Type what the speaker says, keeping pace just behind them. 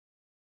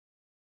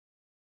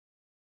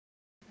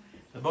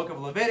The book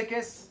of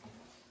Leviticus,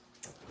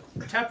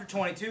 chapter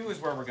 22 is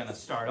where we're going to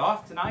start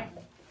off tonight.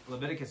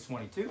 Leviticus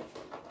 22.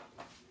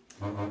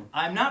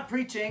 I'm not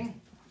preaching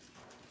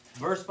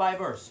verse by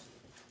verse.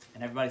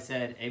 And everybody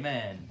said,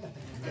 amen.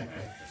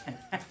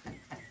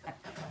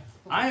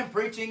 I am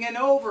preaching an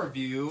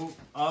overview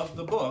of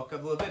the book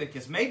of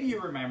Leviticus. Maybe you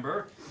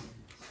remember,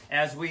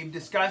 as we've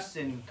discussed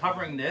in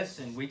covering this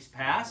in weeks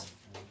past,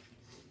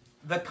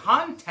 the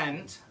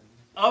content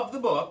of the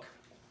book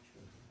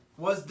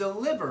was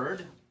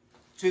delivered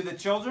to the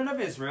children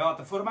of Israel at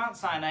the foot of Mount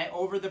Sinai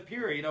over the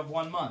period of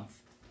 1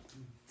 month.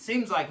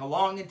 Seems like a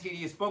long and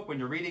tedious book when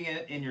you're reading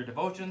it in your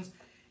devotions.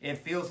 It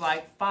feels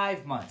like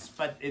 5 months,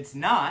 but it's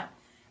not.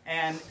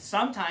 And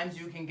sometimes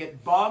you can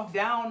get bogged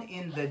down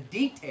in the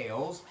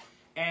details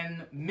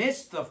and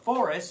miss the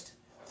forest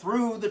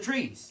through the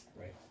trees.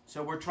 Right.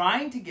 So we're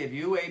trying to give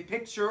you a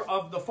picture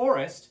of the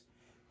forest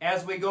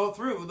as we go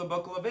through the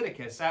book of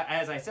Leviticus.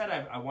 As I said,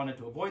 I wanted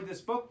to avoid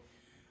this book,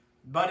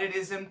 but it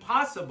is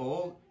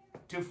impossible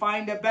to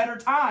find a better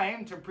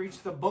time to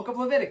preach the book of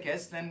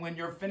Leviticus than when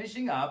you're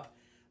finishing up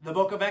the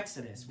book of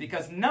Exodus,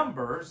 because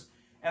Numbers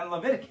and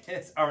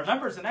Leviticus, or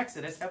Numbers and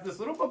Exodus, have this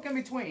little book in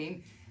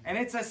between, and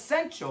it's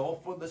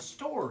essential for the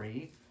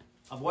story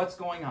of what's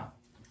going on.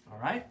 All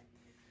right?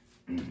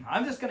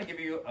 I'm just going to give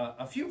you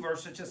a few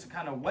verses just to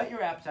kind of whet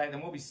your appetite,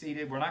 then we'll be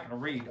seated. We're not going to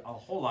read a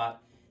whole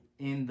lot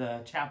in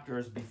the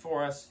chapters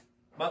before us.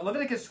 But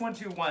Leviticus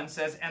 22:1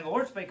 says, "And the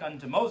Lord spake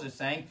unto Moses,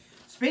 saying,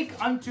 speak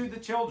unto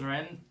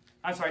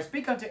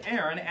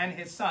Aaron and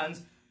his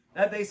sons,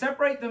 that they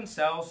separate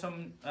themselves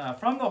from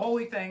the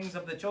holy things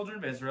of the children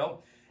of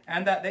Israel,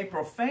 and that they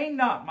profane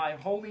not my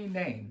holy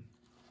name.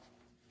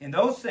 In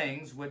those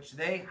things which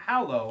they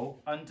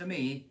hallow unto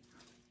me,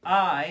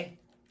 I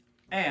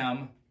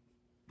am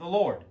the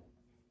Lord."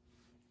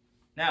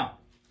 Now,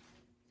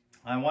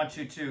 I want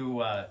you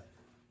to,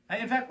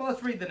 in fact,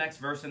 let's read the next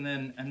verse, and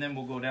then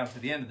we'll go down to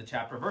the end of the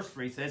chapter. Verse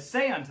 3 says,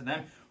 "Say unto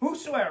them,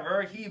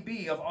 whosoever he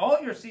be of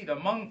all your seed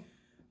among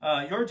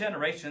your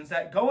generations,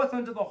 that goeth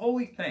unto the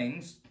holy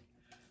things,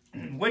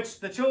 which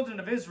the children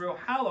of Israel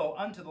hallow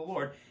unto the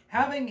Lord,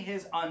 having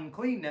his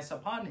uncleanness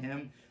upon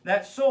him,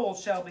 that soul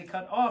shall be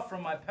cut off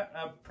from my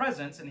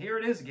presence." And here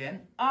it is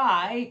again.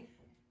 "I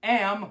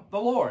am the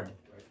Lord."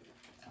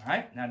 All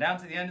right, now down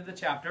to the end of the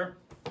chapter.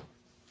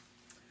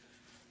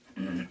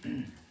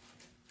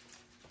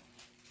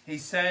 He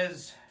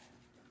says,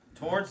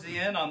 towards the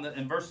end,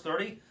 in verse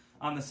 30,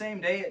 "On the same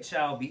day it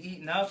shall be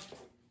eaten up,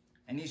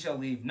 and ye shall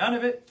leave none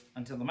of it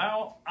until the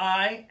morrow.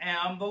 I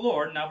am the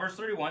Lord." Now verse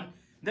 31,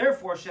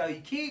 "Therefore shall ye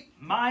keep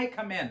my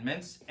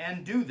commandments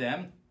and do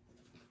them.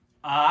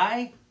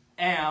 I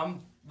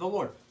am the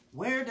Lord."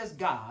 Where does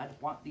God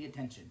want the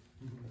attention?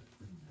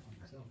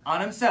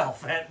 On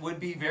himself. That would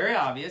be very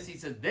obvious. He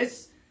says,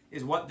 this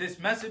is what this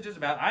message is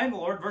about. I am the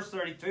Lord. Verse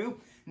 32,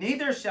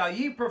 "Neither shall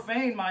ye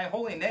profane my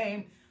holy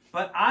name,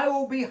 but I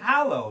will be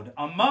hallowed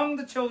among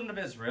the children of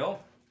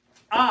Israel.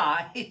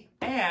 I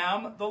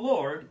am the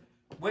Lord,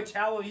 which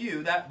hallow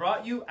you, that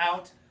brought you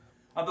out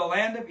of the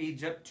land of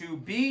Egypt, to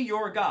be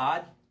your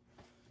God."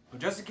 But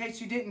just in case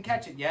you didn't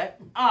catch it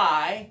yet,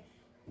 I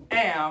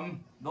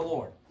am the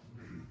Lord.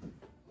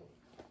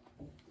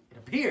 It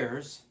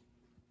appears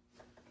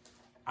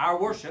our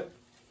worship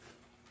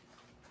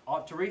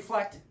ought to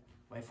reflect,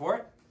 wait for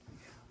it,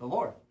 the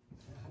Lord.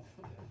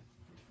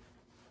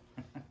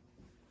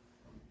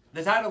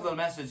 The title of the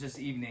message this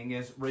evening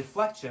is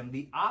Reflection,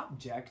 the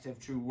Object of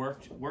True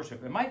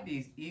Worship. It might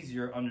be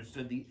easier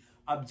understood, the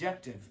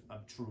objective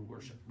of true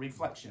worship,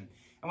 reflection.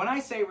 And when I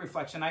say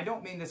reflection, I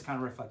don't mean this kind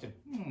of reflection.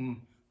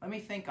 Let me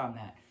think on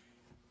that.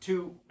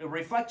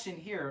 Reflection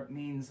here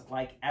means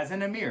like as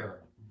in a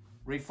mirror,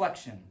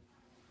 reflection.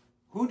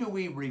 Who do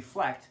we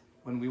reflect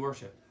when we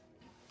worship?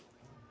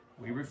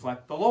 We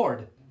reflect the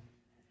Lord.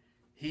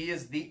 He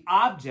is the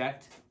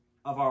object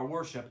of our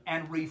worship,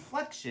 and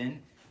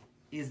reflection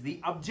is the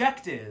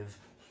objective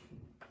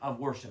of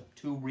worship,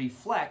 to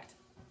reflect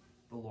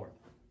the Lord.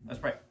 Let's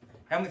pray.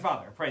 Heavenly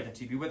Father, I pray that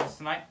you be with us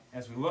tonight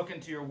as we look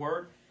into your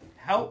word.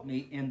 Help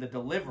me in the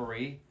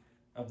delivery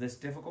of this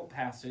difficult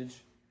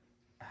passage.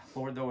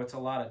 Lord, though it's a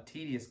lot of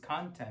tedious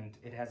content,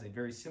 it has a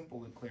very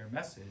simple and clear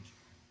message.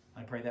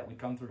 I pray that we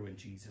come through in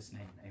Jesus'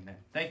 name. Amen.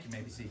 Thank you. You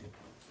may be seated.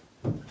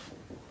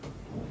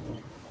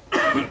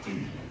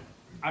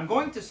 I'm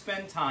going to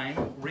spend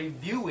time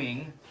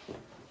reviewing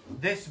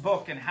this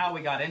book and how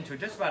we got into it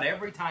just about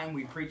every time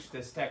we preach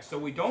this text, so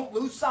we don't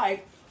lose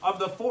sight of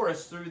the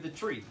forest through the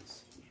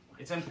trees.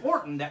 It's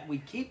important that we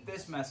keep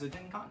this message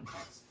in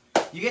context.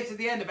 You get to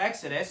the end of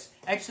Exodus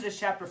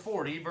chapter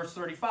 40, verse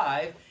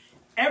 35,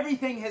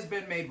 everything has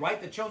been made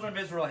right. The children of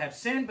Israel have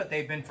sinned, but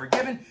they've been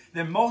forgiven.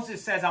 Then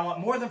Moses says, I want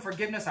more than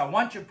forgiveness. I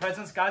want your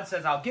presence. God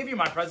says, I'll give you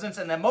my presence.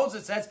 And then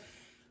Moses says,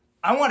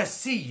 I want to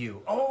see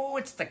you. Oh,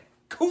 it's the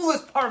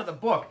coolest part of the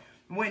book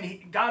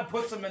when God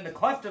puts them in the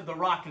cleft of the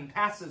rock and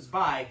passes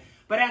by.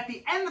 But at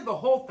the end of the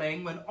whole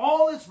thing, when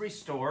all is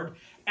restored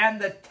and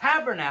the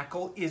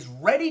tabernacle is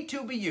ready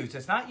to be used,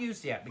 it's not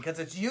used yet because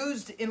it's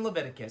used in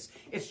Leviticus.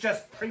 It's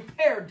just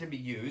prepared to be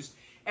used.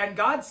 And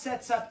God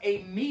sets up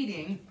a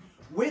meeting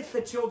with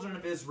the children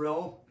of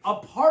Israel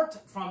apart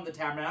from the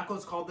tabernacle.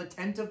 It's called the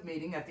tent of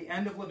meeting at the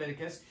end of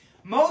Leviticus.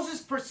 Moses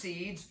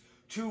proceeds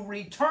to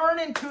return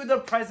into the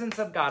presence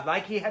of God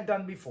like he had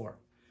done before.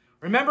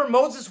 Remember,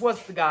 Moses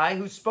was the guy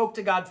who spoke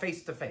to God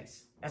face to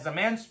face, as a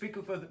man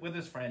speaketh with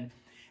his friend.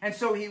 And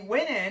so he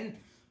went in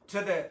to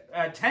the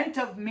tent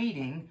of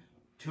meeting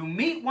to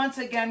meet once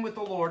again with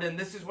the Lord. And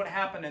this is what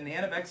happened in the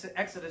end of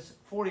Exodus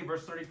 40,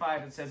 verse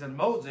 35. It says, and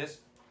Moses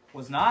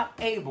was not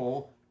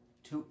able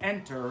to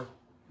enter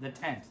the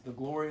tent. The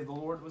glory of the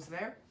Lord was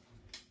there.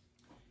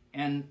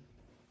 And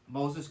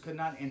Moses could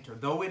not enter.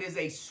 Though it is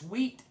a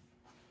sweet,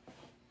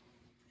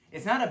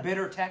 it's not a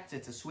bitter text,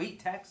 it's a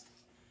sweet text.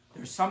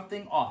 There's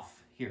something off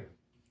here.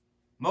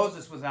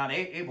 Moses was not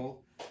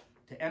able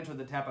to enter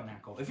the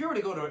tabernacle. If you were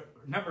to go to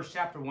Numbers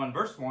chapter 1,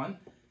 verse 1,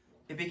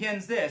 it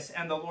begins this,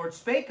 and the Lord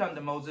spake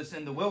unto Moses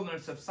in the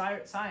wilderness of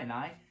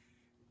Sinai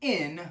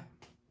in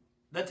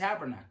the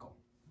tabernacle.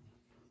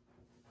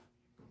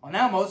 Well,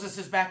 now Moses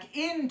is back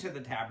into the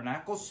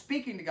tabernacle,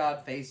 speaking to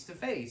God face to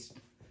face.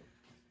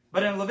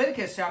 But in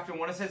Leviticus chapter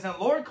 1, it says, and the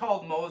Lord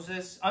called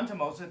Moses unto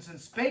Moses and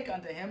spake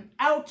unto him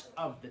out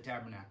of the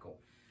tabernacle.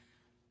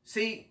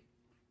 See,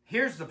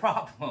 here's the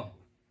problem.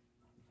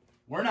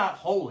 We're not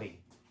holy.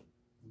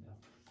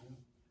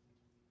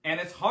 And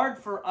it's hard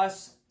for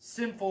us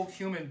sinful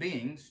human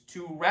beings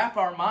to wrap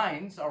our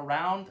minds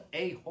around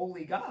a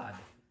holy God.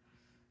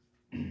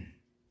 And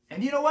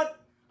you know what?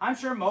 I'm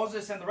sure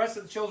Moses and the rest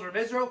of the children of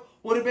Israel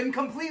would have been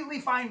completely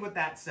fine with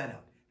that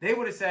setup. They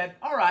would have said,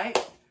 all right,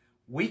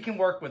 we can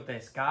work with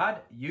this. God,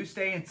 you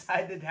stay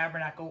inside the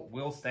tabernacle,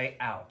 we'll stay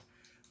out.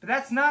 But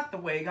that's not the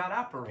way God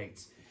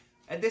operates.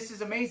 And this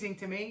is amazing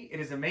to me. It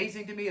is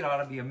amazing to me. It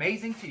ought to be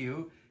amazing to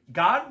you.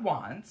 God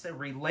wants a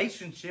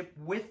relationship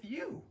with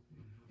you.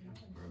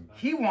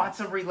 He wants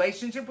a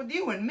relationship with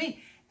you and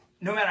me.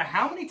 No matter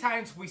how many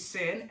times we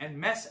sin and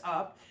mess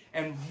up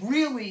and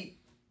really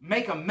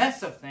make a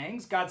mess of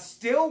things, God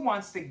still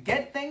wants to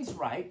get things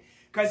right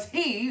because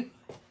he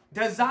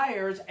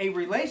desires a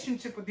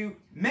relationship with you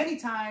many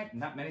times,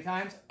 not many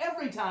times,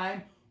 every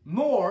time,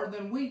 more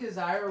than we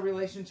desire a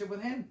relationship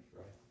with him.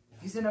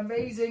 He's an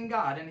amazing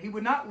God, and he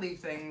would not leave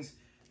things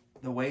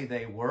the way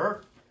they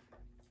were.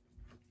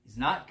 He's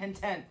not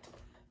content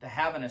to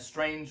have an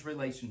estranged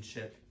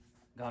relationship.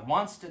 God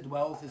wants to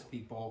dwell with his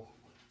people,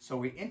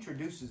 so he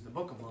introduces the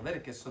book of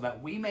Leviticus so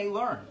that we may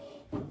learn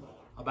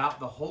about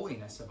the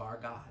holiness of our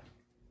God.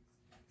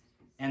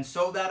 And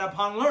so that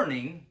upon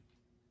learning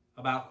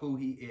about who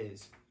he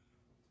is,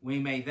 we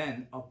may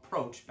then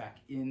approach back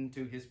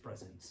into his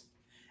presence.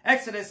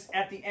 Exodus,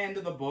 at the end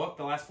of the book,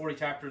 the last 40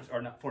 chapters,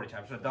 or not 40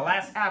 chapters, the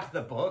last half of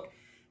the book,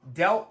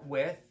 dealt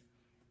with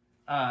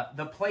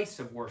the place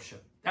of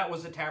worship. That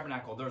was the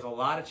tabernacle. There's a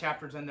lot of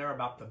chapters in there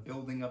about the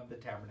building of the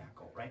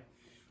tabernacle, right?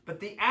 But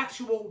the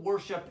actual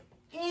worship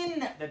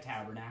in the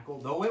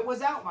tabernacle, though it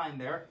was outlined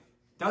there,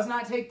 does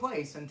not take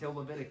place until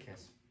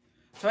Leviticus.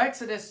 So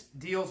Exodus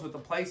deals with the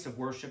place of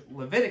worship.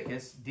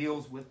 Leviticus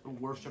deals with the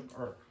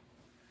worshiper.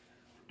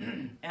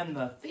 And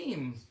the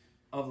theme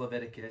of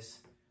Leviticus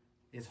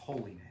is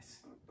holiness.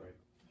 Right.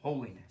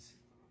 Holiness.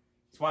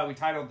 That's why we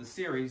titled the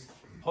series,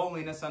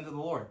 Holiness Unto the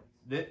Lord.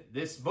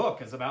 This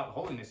book is about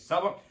holiness.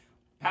 So,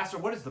 Pastor,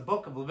 what is the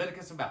book of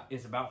Leviticus about?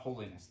 It's about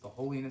holiness, the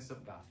holiness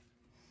of God.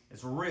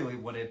 It's really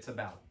what it's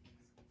about.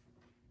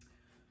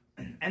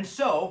 And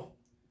so,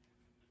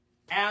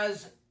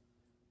 as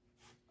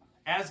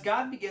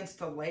God begins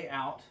to lay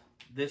out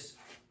this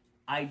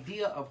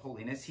idea of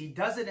holiness, he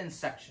does it in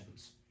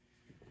sections,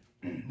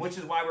 which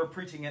is why we're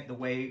preaching it the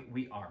way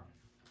we are.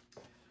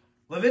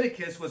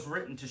 Leviticus was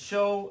written to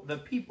show the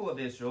people of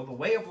Israel the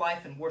way of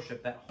life and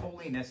worship that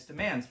holiness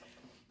demands.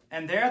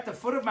 And there at the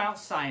foot of Mount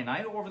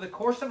Sinai, over the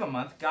course of a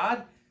month,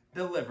 God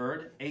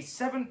delivered a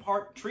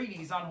 7-part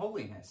treatise on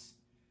holiness.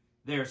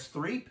 There's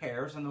 3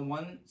 pairs and the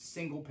one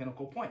single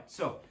pinnacle point.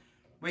 So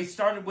we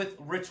started with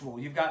ritual.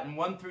 You've got in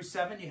 1 through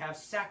 7, you have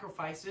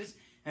sacrifices.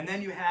 And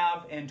then you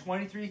have in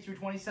 23 through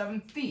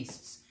 27,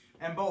 feasts.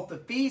 And both the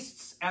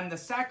feasts and the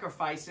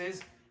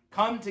sacrifices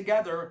come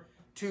together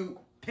to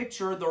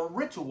picture the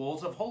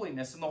rituals of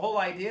holiness. And the whole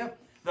idea,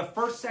 the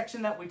first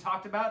section that we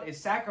talked about is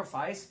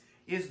sacrifice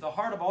is the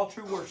heart of all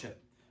true worship.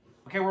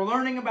 Okay, we're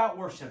learning about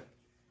worship.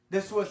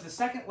 This was the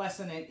second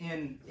lesson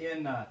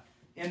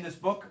in this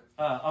book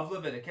of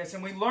Leviticus,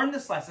 and we learned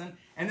this lesson,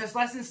 and this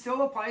lesson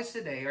still applies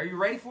today. Are you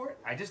ready for it?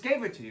 I just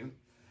gave it to you.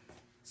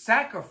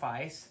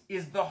 Sacrifice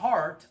is the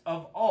heart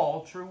of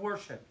all true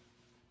worship.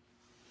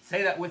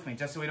 Say that with me,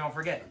 just so we don't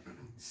forget.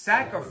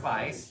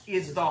 Sacrifice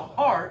is the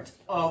heart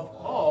of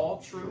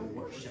all true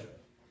worship.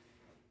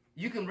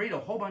 You can read a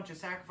whole bunch of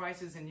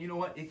sacrifices, and you know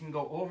what? It can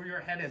go over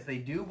your head as they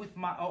do with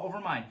over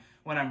mine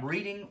when I'm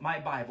reading my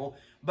Bible.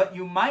 But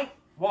you might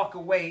walk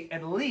away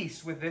at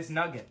least with this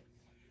nugget.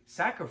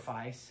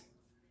 Sacrifice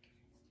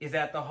is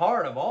at the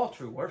heart of all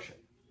true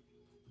worship.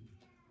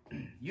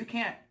 you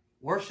can't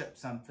worship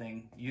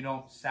something you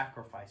don't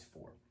sacrifice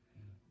for.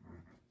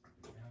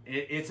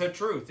 It's a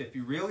truth. If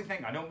you really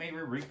think, I don't maybe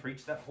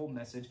re-preach that whole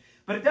message,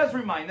 but it does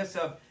remind us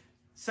of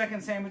 2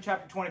 Samuel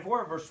chapter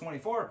 24, verse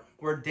 24,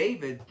 where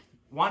David,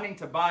 wanting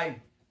to buy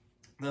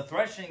the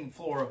threshing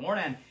floor of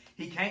Ornan,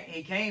 he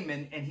came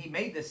and he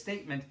made this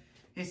statement.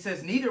 He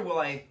says, neither will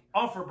I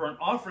offer burnt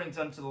offerings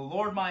unto the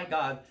Lord my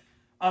God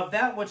of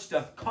that which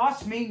doth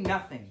cost me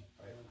nothing.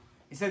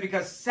 He said,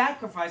 because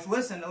sacrifice,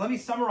 listen, let me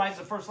summarize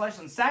the first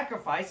lesson.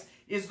 Sacrifice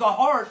is the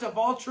heart of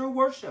all true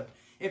worship.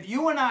 If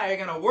you and I are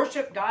going to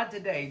worship God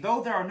today,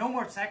 though there are no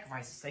more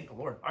sacrifices, thank the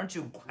Lord. Aren't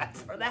you glad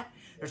for that?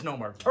 There's no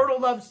more turtle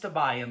doves to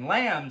buy and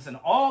lambs and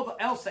all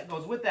else that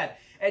goes with that.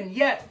 And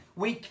yet,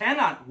 we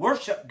cannot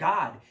worship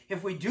God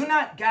if we do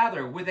not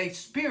gather with a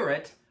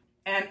spirit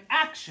and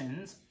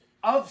actions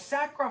of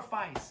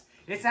sacrifice.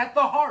 It's at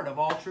the heart of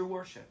all true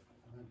worship.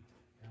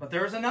 But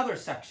there's another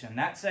section.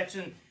 That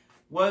section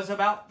was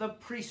about the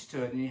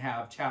priesthood. And you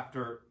have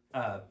chapter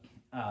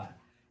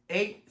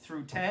 8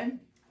 through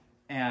 10.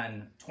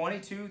 And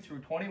 22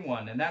 through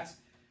 21. And that's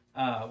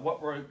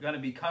what we're going to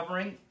be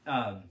covering.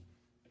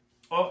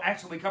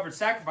 Actually, we covered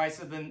sacrifice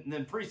and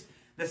then priest.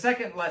 The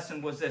second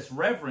lesson was this.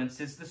 Reverence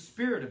is the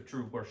spirit of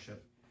true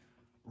worship.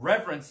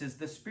 Reverence is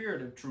the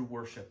spirit of true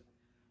worship.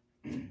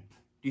 Do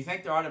you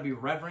think there ought to be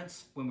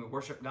reverence when we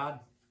worship God?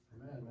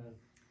 Amen.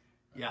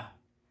 Yeah.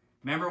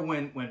 Remember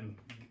when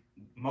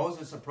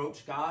Moses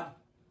approached God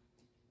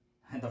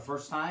the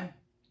first time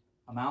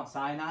on Mount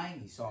Sinai?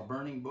 He saw a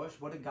burning bush.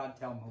 What did God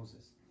tell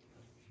Moses?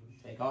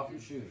 Take off your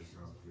shoes.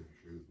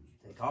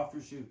 Take off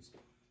your shoes.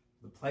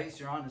 The place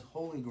you're on is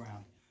holy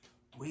ground.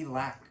 We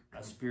lack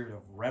a spirit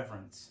of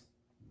reverence,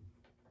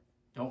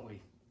 don't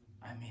we?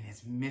 I mean,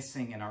 it's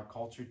missing in our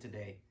culture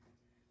today.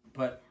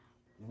 But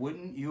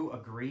wouldn't you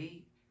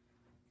agree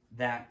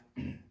that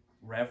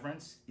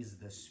reverence is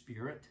the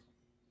spirit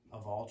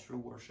of all true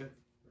worship?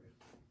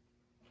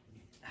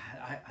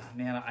 I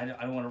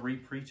don't want to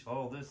re-preach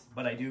all this,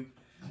 but I do.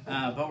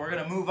 But we're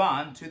going to move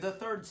on to the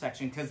third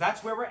section because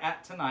that's where we're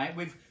at tonight.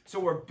 So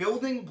we're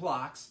building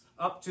blocks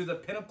up to the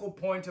pinnacle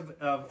point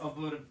of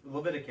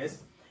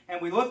Leviticus.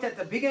 And we looked at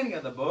the beginning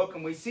of the book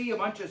and we see a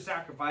bunch of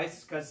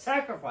sacrifices because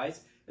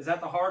sacrifice is at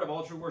the heart of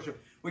all true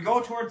worship. We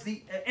go towards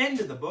the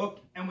end of the book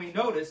and we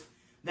notice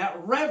that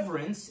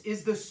reverence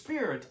is the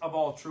spirit of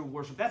all true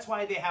worship. That's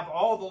why they have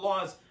all the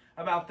laws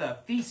about the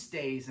feast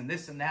days and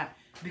this and that,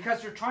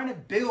 because they're trying to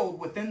build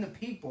within the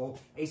people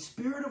a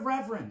spirit of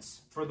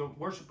reverence for the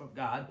worship of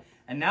God.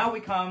 And now we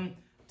come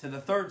to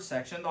the third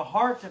section. The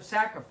heart of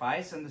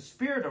sacrifice and the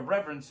spirit of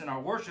reverence in our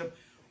worship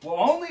will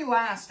only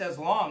last as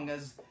long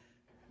as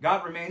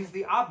God remains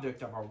the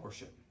object of our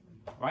worship,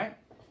 right?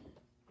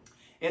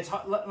 It's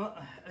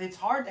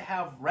hard to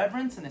have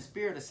reverence and a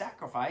spirit of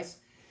sacrifice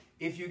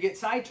if you get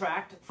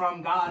sidetracked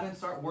from God and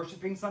start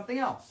worshiping something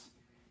else.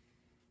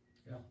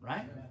 Yeah.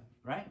 Right? Yeah.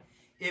 Right?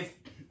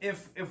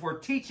 If we're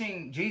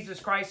teaching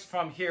Jesus Christ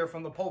from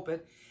the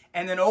pulpit,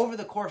 and then over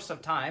the course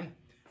of time,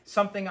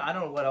 something, I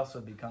don't know what else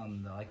would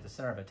become like the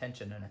center of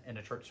attention in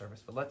a church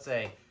service, but let's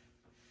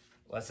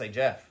say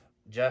Jeff.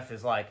 Jeff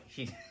is like,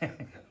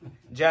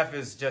 Jeff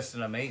is just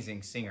an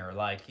amazing singer.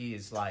 Like, he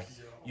is like,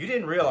 you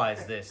didn't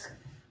realize this,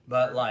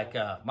 but like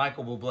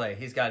Michael Bublé,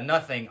 he's got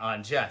nothing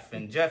on Jeff.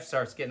 And Jeff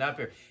starts getting up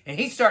here, and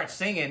he starts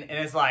singing, and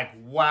it's like,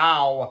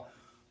 wow.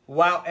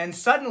 Wow. And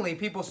suddenly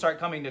people start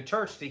coming to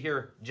church to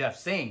hear Jeff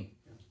sing.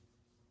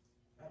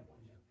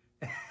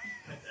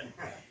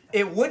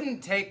 It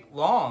wouldn't take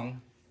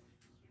long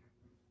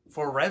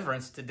for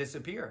reverence to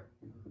disappear,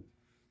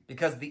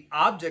 because the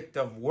object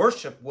of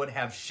worship would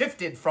have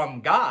shifted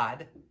from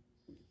God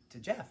to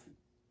Jeff.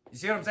 You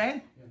see what I'm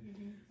saying?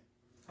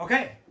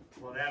 Okay.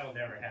 Well, that'll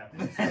never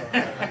happen. So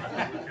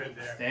we're good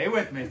there. Stay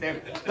with me.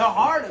 The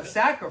heart of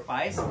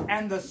sacrifice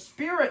and the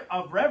spirit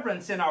of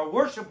reverence in our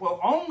worship will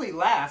only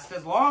last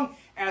as long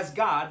as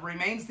God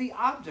remains the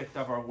object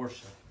of our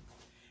worship.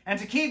 And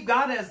to keep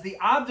God as the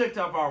object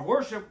of our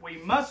worship, we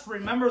must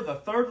remember the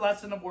third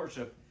lesson of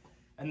worship,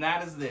 and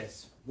that is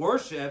this.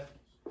 Worship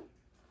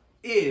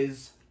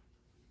is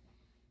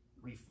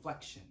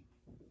reflection.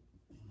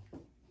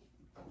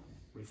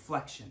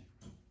 Reflection.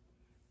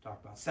 Talk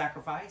about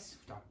sacrifice,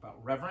 talk about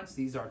reverence.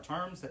 These are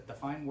terms that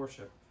define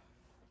worship.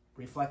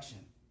 Reflection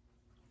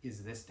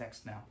is this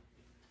text now.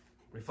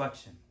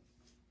 Reflection.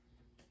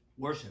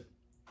 Worship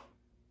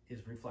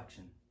is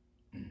reflection.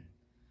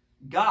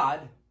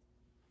 God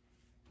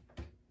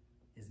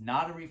is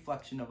not a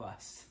reflection of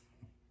us.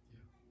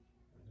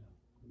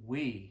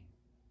 We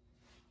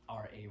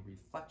are a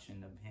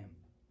reflection of Him.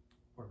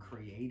 We're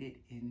created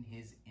in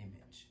His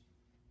image.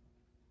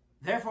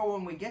 Therefore,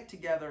 when we get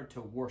together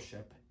to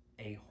worship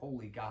a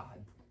holy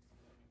God,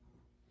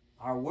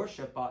 our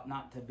worship ought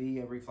not to be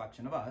a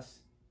reflection of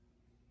us.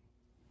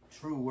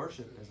 True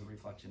worship is a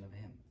reflection of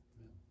Him.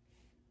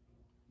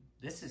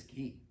 This is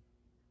key.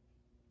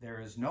 There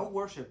is no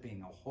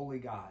worshiping a holy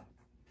God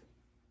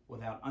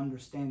without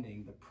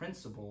understanding the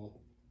principle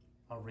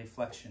of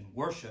reflection.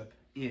 Worship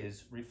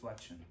is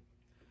reflection.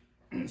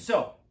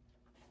 So,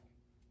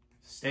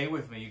 Stay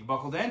with me. You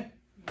buckled in?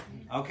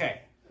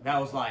 Okay. That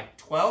was like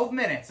 12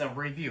 minutes of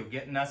review,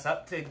 getting us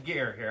up to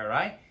gear here,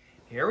 right?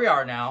 Here we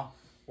are now.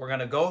 We're going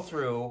to go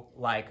through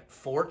like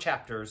 4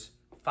 chapters,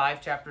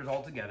 5 chapters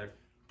altogether,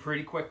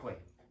 pretty quickly,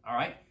 all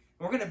right?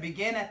 We're going to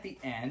begin at the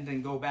end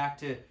and go back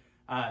to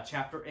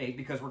chapter 8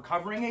 because we're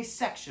covering a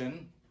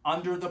section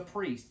under the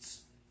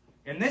priests.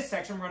 In this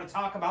section, we're going to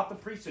talk about the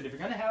priesthood. If you're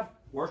going to have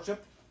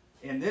worship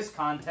in this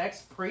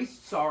context,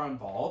 priests are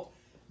involved.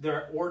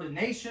 Their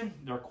ordination,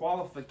 their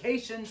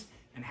qualifications,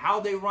 and how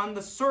they run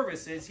the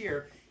services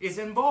here is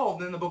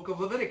involved in the book of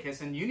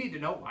Leviticus. And you need to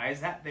know, why is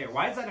that there?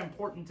 Why is that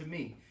important to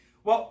me?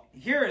 Well,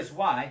 here is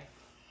why.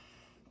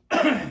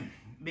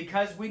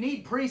 Because we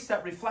need priests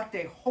that reflect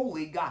a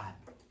holy God.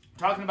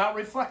 We're talking about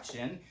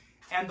reflection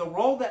and the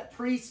role that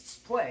priests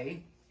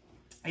play.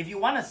 If you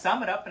want to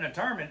sum it up in a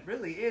term, it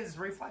really is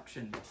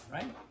reflection,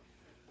 right?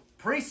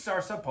 Priests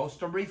are supposed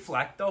to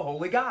reflect the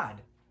holy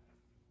God.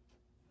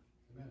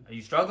 Are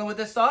you struggling with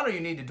this thought, or you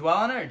need to dwell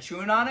on it or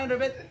chewing on it a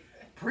bit?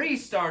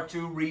 Priests are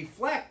to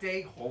reflect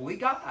a holy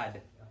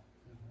God.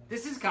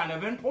 This is kind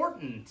of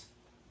important.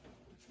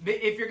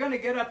 If you're going to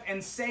get up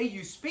and say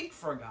you speak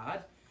for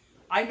God,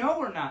 I know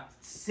we're not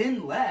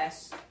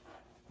sinless,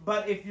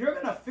 but if you're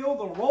going to fill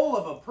the role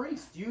of a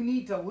priest, you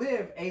need to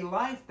live a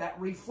life that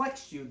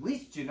reflects you. At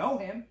least you know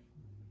him,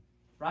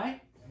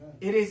 right?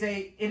 It is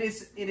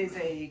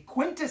a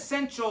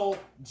quintessential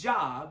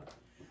job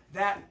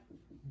that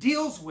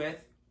deals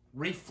with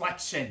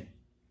reflection.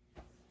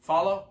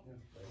 Follow?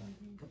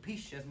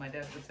 Capiche, as my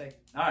dad would say.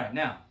 All right,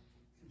 now,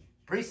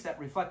 priests that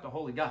reflect the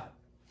holy God.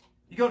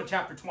 You go to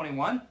chapter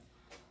 21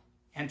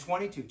 and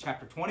 22.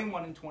 Chapter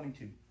 21 and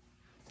 22.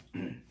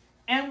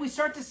 And we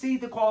start to see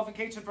the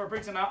qualification for a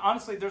priest. And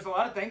honestly, there's a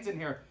lot of things in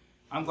here.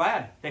 I'm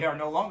glad they are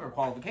no longer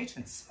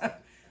qualifications.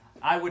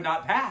 I would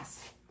not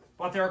pass.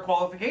 But there are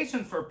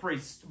qualifications for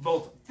priests,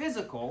 both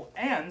physical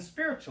and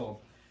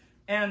spiritual.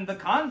 And the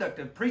conduct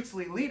of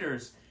priestly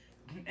leaders.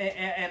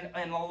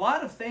 And a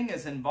lot of things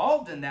is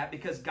involved in that,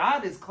 because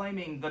God is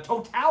claiming the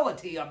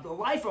totality of the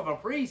life of a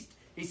priest.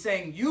 He's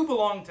saying, you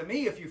belong to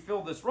me if you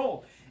fill this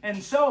role.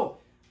 And so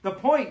the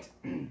point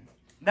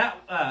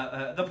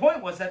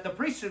was that the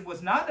priesthood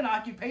was not an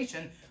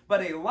occupation,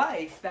 but a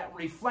life that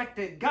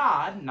reflected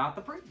God, not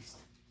the priest.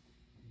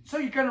 So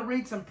you're going to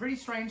read some pretty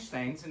strange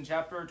things in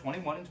chapter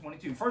 21 and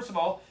 22. First of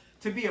all,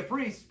 to be a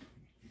priest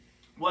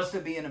was to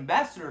be an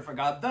ambassador for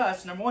God.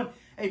 Thus, number one,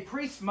 a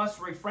priest must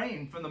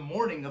refrain from the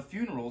mourning of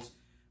funerals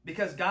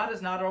because God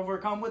is not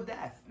overcome with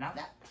death. Now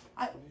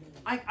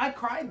I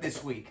cried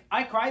this week.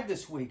 I cried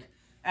this week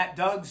at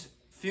Doug's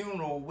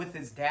funeral with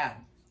his dad.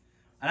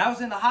 And I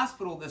was in the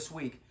hospital this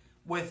week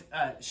with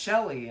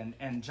Shelly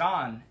and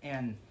John,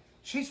 and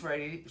she's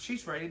ready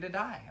to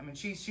die. I mean,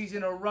 she's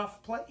in a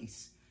rough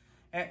place.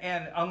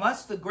 And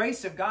unless the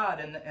grace of God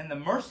and the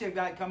mercy of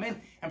God come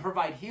in and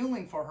provide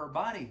healing for her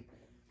body,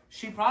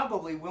 she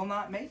probably will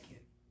not make it.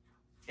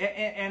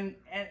 And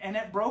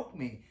it broke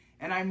me.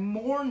 And I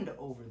mourned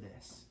over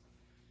this.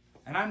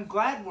 And I'm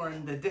glad we're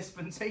in the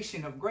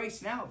dispensation of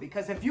grace now.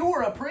 Because if you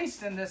were a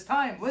priest in this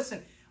time,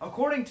 listen,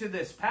 according to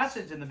this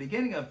passage in the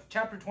beginning of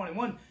chapter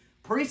 21,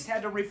 priests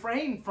had to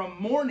refrain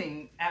from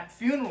mourning at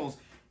funerals.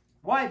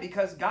 Why?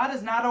 Because God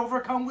is not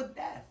overcome with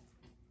death.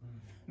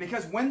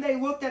 Because when they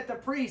looked at the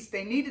priest,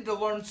 they needed to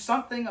learn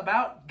something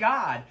about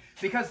God.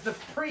 Because the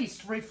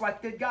priest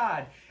reflected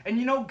God. And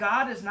you know,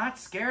 God is not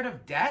scared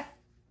of death.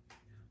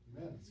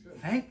 Amen. That's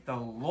good. Thank the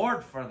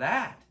Lord for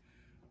that.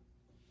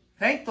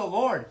 Thank the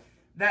Lord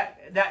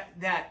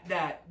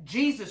that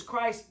Jesus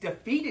Christ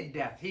defeated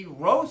death. He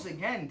rose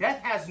again.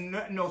 Death has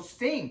no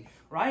sting,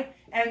 right?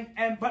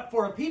 But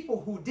for a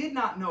people who did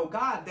not know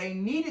God, they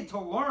needed to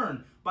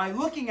learn by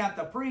looking at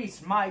the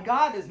priest. My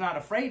God is not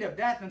afraid of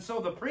death. And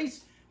so the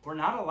priests were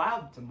not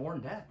allowed to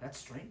mourn death. That's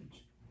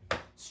strange.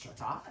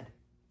 It's odd.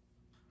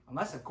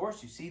 Unless, of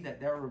course, you see that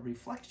they're a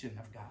reflection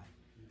of God.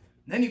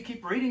 And then you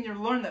keep reading, you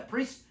learn that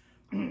priests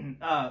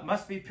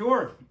must be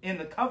pure in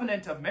the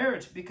covenant of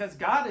marriage because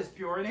God is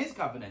pure in his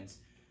covenants.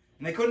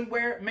 And they couldn't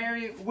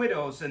marry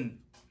widows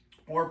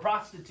or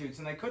prostitutes.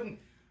 And they couldn't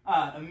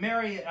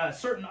marry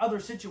certain other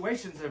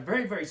situations. They're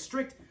very, very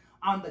strict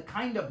on the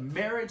kind of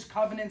marriage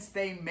covenants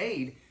they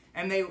made.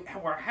 And they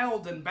were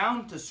held and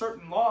bound to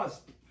certain laws.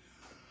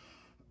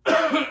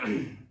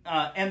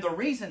 And the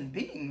reason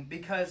being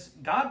because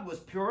God was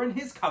pure in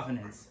his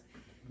covenants.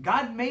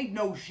 God made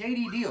no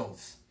shady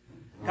deals.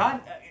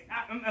 God,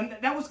 and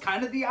that was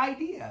kind of the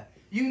idea.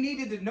 You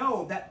needed to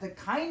know that the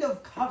kind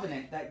of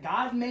covenant that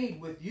God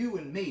made with you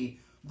and me,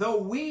 though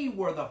we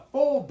were the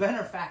full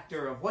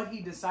benefactor of what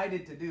he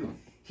decided to do,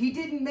 he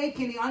didn't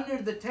make any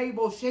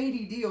under-the-table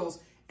shady deals,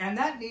 and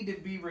that needed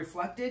to be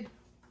reflected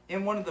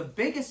in one of the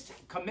biggest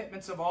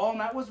commitments of all, and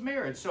that was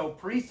marriage. So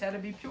priests had to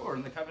be pure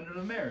in the covenant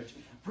of marriage.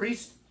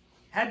 Priests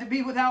had to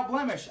be without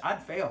blemish.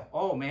 I'd fail.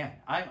 Oh, man,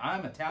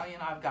 I'm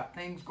Italian. I've got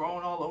things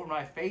growing all over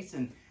my face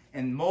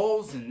and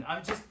moles, and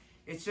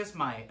it's just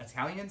my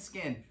Italian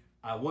skin.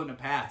 I wouldn't have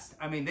passed.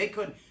 I mean, they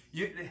couldn't.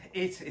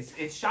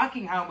 It's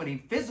shocking how many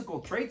physical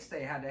traits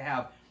they had to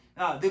have.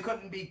 They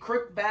couldn't be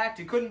crook-backed.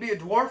 You couldn't be a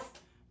dwarf.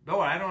 No,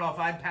 I don't know if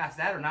I'd pass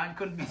that or not. You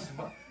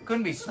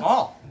couldn't be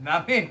small.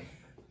 I mean,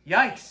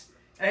 yikes.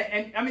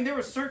 And I mean, there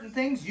were certain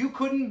things you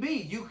couldn't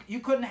be. You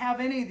couldn't have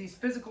any of these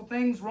physical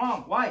things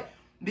wrong. Why?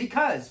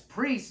 Because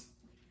priests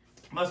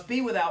must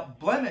be without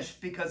blemish,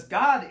 because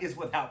God is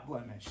without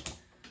blemish.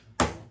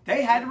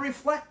 They had to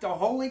reflect a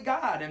holy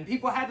God, and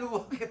people had to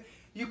look at.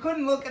 You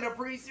couldn't look at a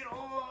priest,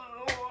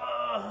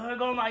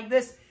 going like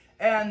this,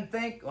 and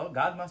think, "Oh,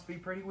 God must be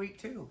pretty weak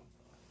too."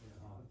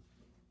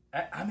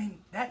 I mean,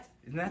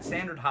 isn't that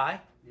standard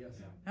high? Yes.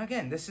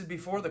 Again, this is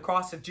before the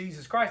cross of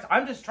Jesus Christ.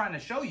 I'm just trying to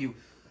show you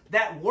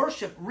that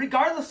worship,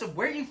 regardless of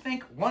where you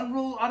think one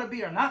rule ought to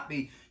be or not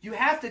be, you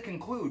have to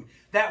conclude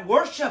that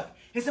worship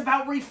is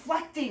about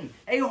reflecting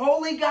a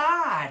holy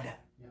God.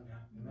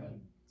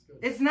 Amen.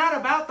 It's not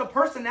about the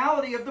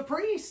personality of the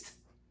priest.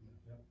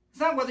 It's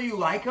not whether you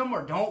like him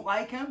or don't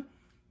like him,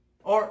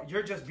 or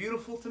you're just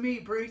beautiful to me,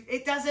 priest.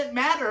 It doesn't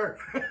matter.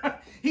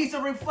 He's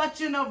a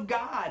reflection of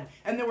God,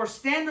 and there were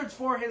standards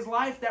for his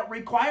life that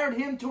required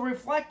him to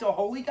reflect a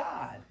holy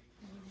God.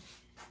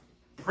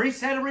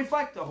 Priests had to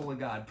reflect a holy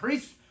God.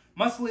 Priests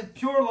must live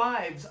pure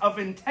lives of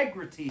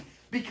integrity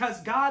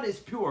because God is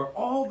pure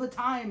all the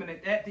time. And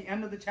at the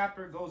end of the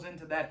chapter, it goes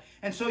into that.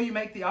 And so you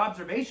make the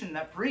observation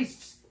that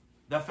priests,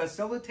 the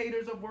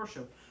facilitators of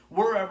worship,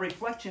 were a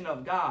reflection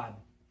of God,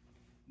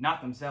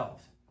 not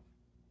themselves.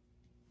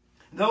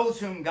 Those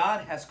whom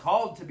God has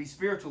called to be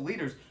spiritual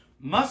leaders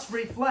must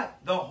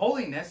reflect the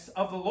holiness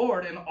of the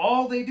Lord in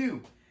all they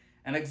do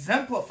and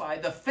exemplify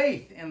the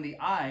faith in the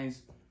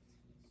eyes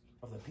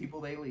of the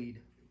people they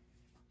lead.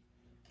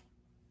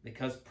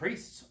 Because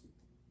priests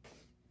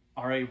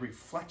are a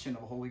reflection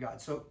of a holy God.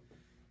 So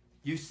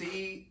you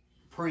see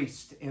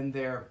priests in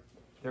their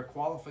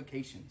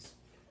qualifications.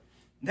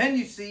 Then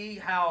you see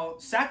how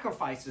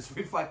sacrifices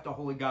reflect the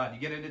holy God.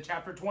 You get into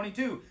chapter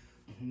 22.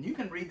 You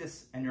can read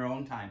this in your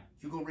own time.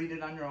 You go read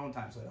it on your own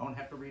time, so I don't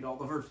have to read all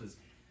the verses.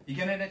 You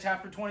get into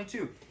chapter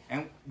 22,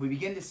 and we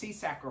begin to see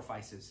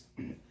sacrifices.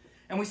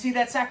 And we see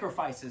that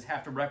sacrifices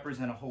have to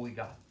represent a holy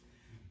God.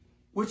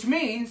 Which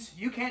means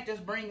you can't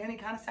just bring any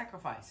kind of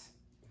sacrifice.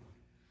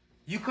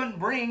 You couldn't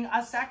bring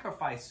a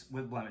sacrifice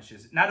with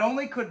blemishes. Not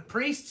only could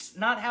priests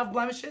not have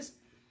blemishes,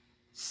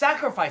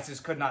 sacrifices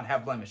could not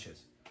have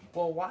blemishes.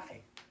 Well,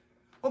 why?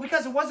 Well,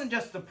 because it wasn't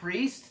just the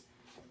priest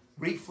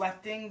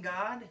reflecting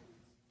God.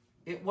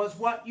 It was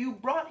what you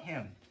brought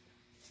him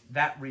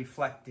that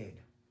reflected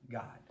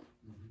God.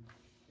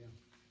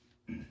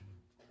 Yeah.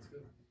 That's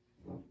good.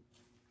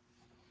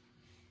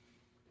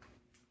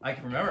 I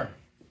can remember,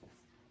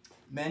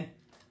 men,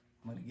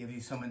 I'm going to give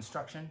you some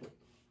instruction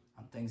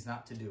on things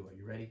not to do. Are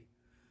you ready?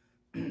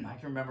 I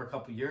can remember a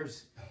couple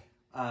years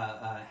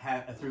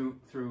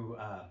through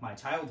my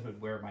childhood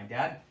where my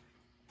dad,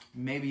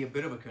 maybe a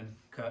bit of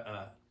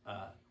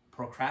a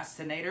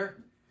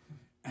procrastinator.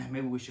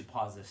 Maybe we should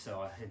pause this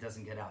so it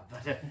doesn't get out.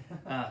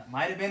 But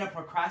might have been a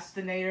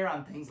procrastinator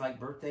on things like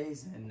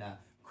birthdays and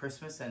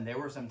Christmas. And there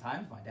were some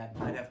times my dad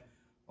might have,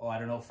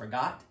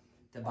 forgot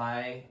to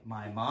buy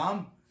my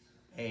mom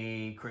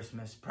a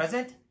Christmas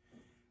present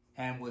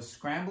and was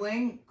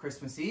scrambling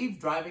Christmas Eve,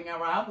 driving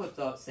around with,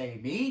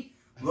 me,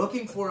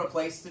 looking for a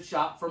place to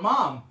shop for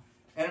mom.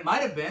 And it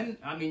might have been,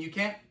 you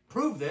can't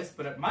prove this,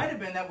 but it might have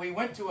been that we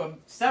went to a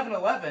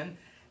 7-Eleven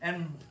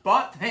and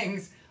bought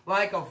things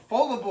like a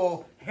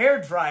foldable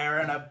hairdryer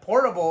and a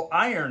portable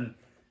iron.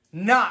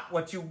 Not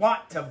what you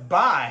want to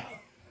buy.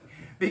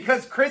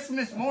 Because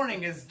Christmas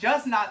morning is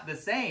just not the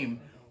same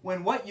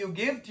when what you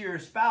give to your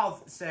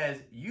spouse says,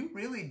 you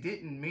really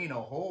didn't mean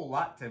a whole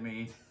lot to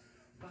me.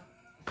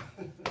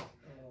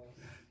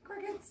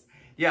 Crickets.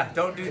 Yeah,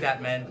 don't do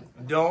that, men.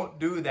 Don't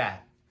do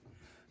that.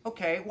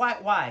 Okay,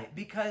 why?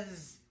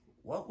 Because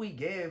what we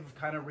give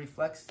kind of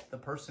reflects the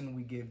person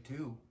we give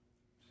to.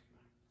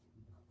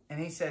 And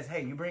he says,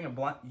 hey, you bring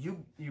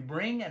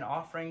an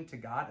offering to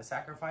God, a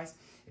sacrifice,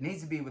 it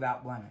needs to be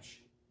without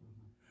blemish.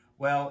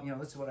 Well,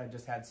 this is what I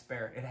just had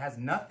spare. It has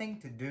nothing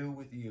to do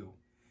with you.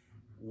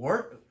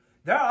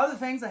 There are other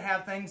things that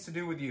have things to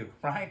do with you,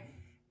 right?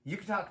 You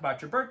can talk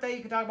about your birthday,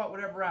 you can talk about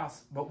whatever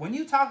else. But when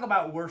you talk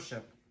about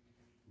worship,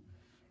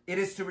 it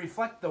is to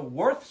reflect the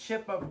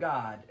worship of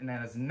God, and that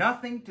has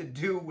nothing to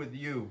do with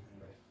you.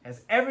 It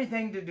has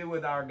everything to do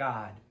with our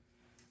God.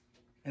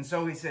 And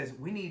so he says,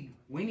 we need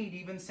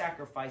even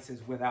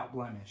sacrifices without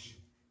blemish.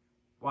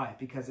 Why?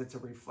 Because it's a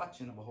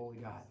reflection of a holy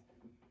God.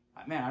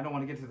 Man, I don't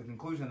want to get to the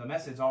conclusion of the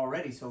message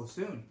already so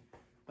soon.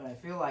 But I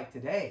feel like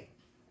today,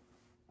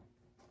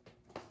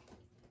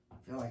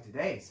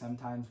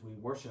 sometimes we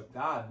worship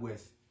God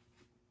with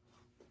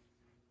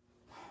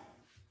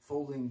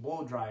folding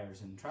blow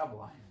dryers and travel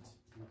irons.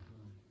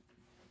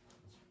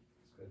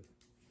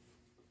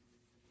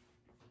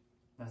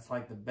 That's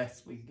like the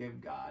best we give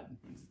God.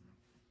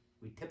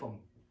 We tip him.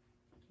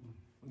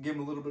 We give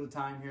him a little bit of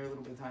time here, a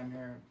little bit of time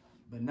here.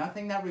 But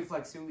nothing that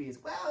reflects who he is.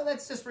 Well,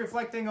 that's just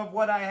reflecting of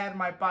what I had in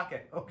my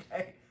pocket.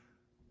 Okay.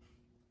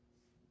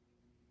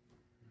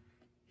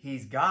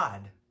 He's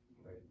God.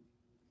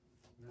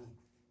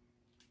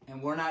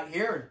 And we're not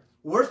here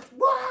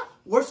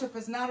Worship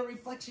is not a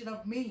reflection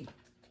of me.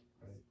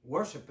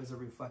 Worship is a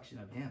reflection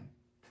of him.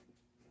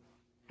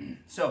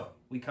 So,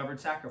 we covered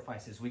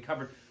sacrifices. We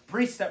covered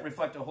priests that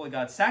reflect a holy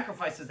God.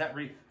 Sacrifices that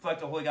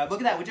reflect a holy God. Look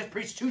at that. We just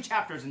preached 2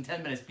 chapters in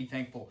 10 minutes. Be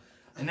thankful.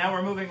 And now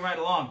we're moving right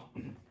along.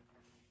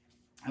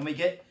 And we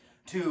get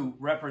to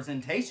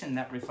representation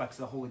that reflects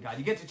the holy God.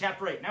 You get to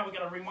chapter 8. Now we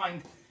got to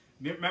rewind.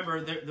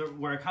 Remember,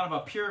 we're kind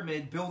of a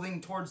pyramid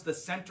building towards the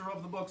center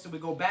of the book. So we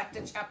go back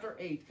to chapter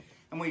 8.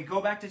 And we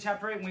go back to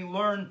chapter 8 and we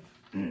learn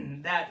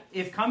that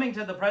if coming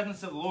to the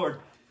presence of the Lord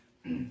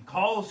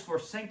calls for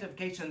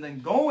sanctification, then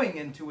going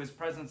into his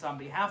presence on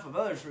behalf of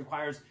others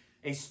requires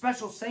a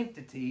special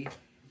sanctity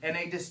and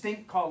a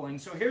distinct calling.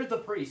 So here's the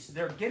priests.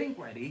 They're getting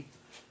ready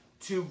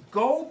to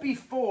go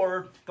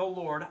before the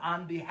Lord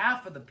on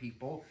behalf of the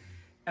people,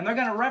 and they're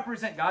going to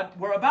represent God.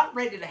 We're about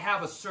ready to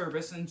have a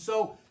service, and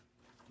so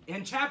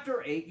in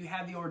chapter 8, you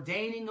have the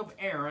ordaining of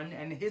Aaron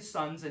and his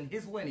sons and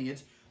his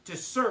lineage to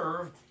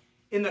serve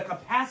in the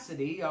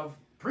capacity of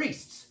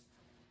priests,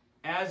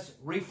 as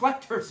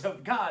reflectors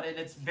of God. And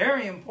it's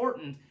very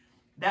important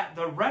that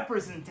the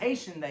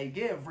representation they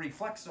give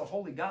reflects the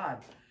holy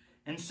God.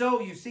 And so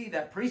you see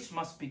that priests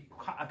must be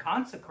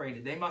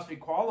consecrated. They must be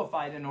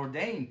qualified and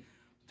ordained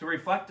to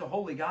reflect the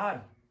holy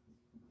God.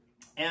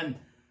 And,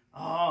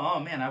 oh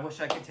man, I wish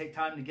I could take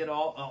time to get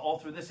all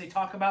through this. They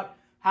talk about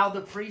how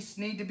the priests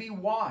need to be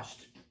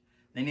washed.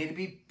 They need to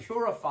be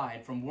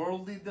purified from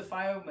worldly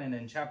defilement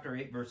in chapter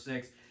 8, verse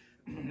 6.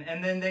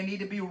 And then they need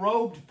to be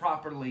robed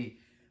properly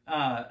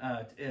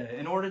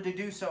in order to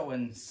do so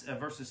in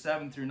verses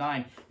 7 through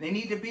 9. They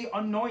need to be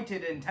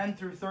anointed in 10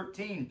 through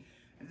 13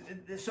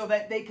 so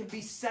that they could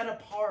be set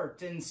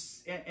apart and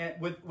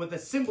with a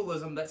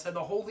symbolism that said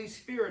the Holy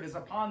Spirit is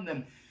upon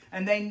them.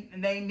 And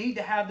they need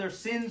to have their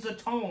sins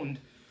atoned.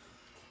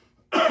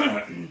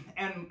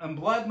 and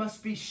blood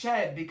must be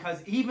shed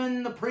because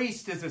even the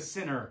priest is a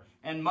sinner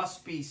and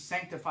must be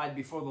sanctified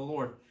before the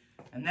Lord.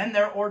 And then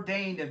they're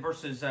ordained in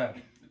verses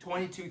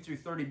 22 through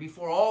 30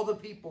 before all the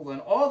people,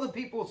 and all the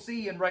people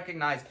see and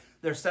recognize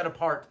they're set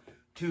apart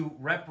to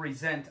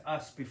represent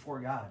us before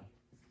God.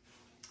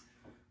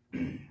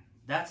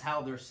 That's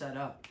how they're set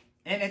up.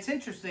 And it's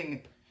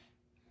interesting.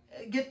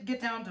 Get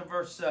down to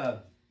verse,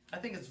 I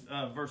think it's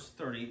verse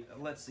 30.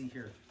 Let's see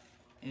here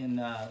in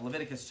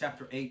Leviticus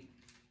chapter 8.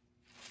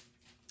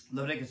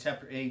 Leviticus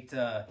chapter 8,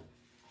 gotta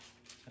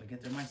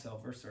get there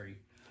myself, verse 30.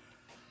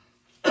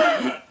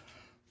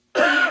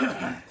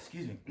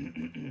 Excuse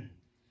me.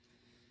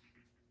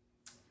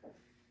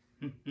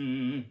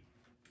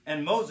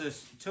 And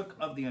Moses took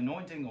of the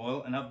anointing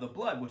oil and of the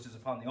blood which is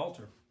upon the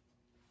altar,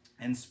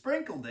 and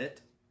sprinkled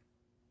it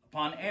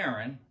upon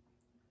Aaron,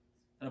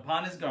 and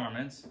upon his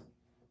garments,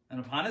 and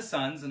upon his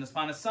sons, and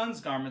upon his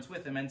sons' garments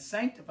with him, and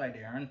sanctified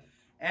Aaron,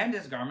 and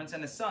his garments,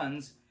 and his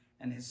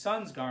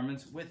sons'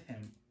 garments with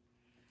him.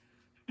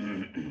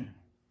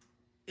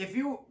 If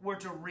you were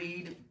to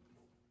read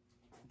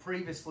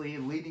previously,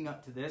 leading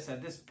up to this,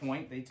 at this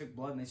point, they took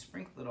blood and they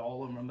sprinkled it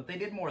all over them, but they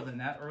did more than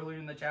that earlier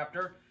in the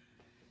chapter.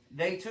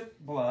 They took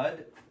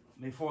blood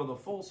before the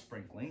full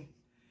sprinkling,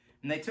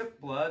 and they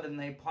took blood and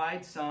they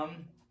applied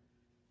some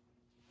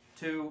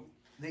to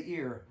the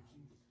ear.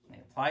 They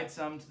applied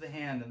some to the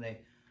hand, and they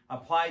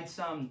applied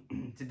some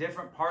to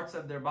different parts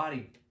of their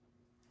body.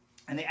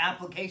 And the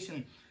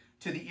application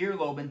to the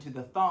earlobe and to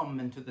the thumb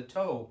and to the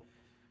toe.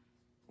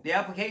 The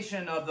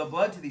application of the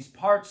blood to these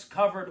parts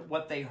covered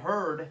what they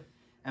heard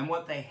and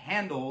what they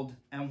handled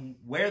and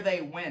where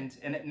they went.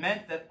 And it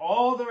meant that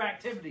all their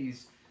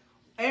activities,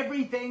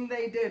 everything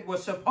they did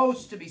was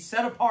supposed to be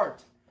set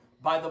apart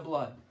by the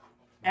blood.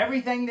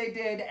 Everything they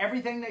did,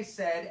 everything they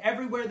said,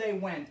 everywhere they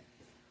went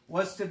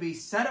was to be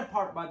set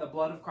apart by the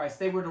blood of Christ.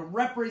 They were to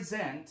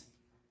represent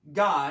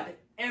God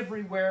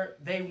everywhere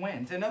they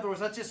went. In other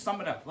words, let's just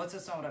sum it up.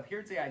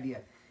 Here's the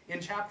idea.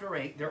 In chapter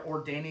 8, they're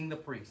ordaining the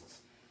priests.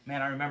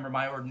 Man, I remember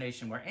my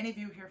ordination. Were any of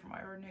you here for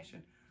my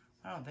ordination?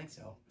 I don't think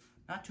so.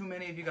 Not too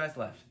many of you guys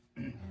left.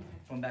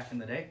 From back in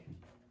the day.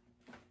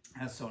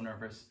 I was so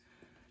nervous.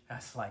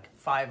 That's like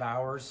 5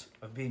 hours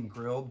of being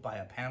grilled by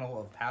a panel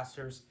of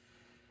pastors.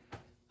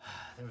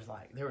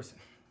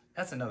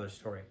 That's another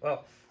story.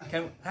 Well,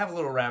 can have a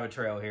little rabbit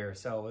trail here.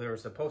 So there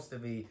was supposed to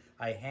be,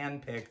 I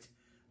handpicked,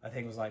 I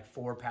think it was like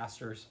 4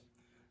 pastors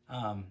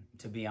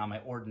to be on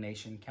my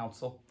ordination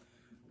council.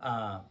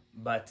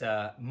 But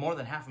more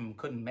than half of them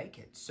couldn't make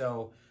it.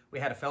 So we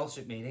had a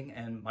fellowship meeting,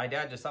 and my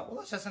dad just thought, well,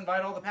 let's just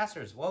invite all the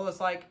pastors. Well, it's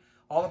like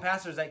all the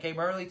pastors that came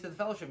early to the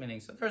fellowship meeting.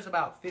 So there's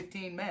about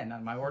 15 men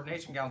on my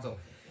ordination council.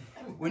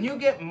 When you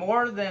get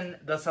more than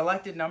the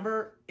selected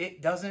number,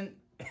 it doesn't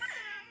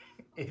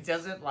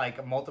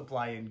like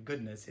multiply in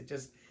goodness. It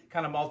just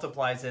kind of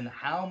multiplies in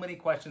how many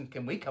questions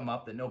can we come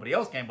up that nobody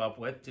else came up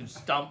with to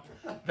stump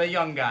the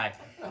young guy.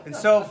 And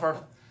so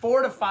for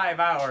 4 to 5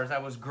 hours, I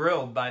was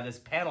grilled by this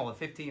panel of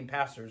 15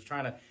 pastors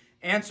trying to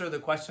answer the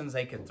questions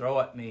they could throw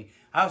at me.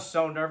 I was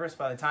so nervous.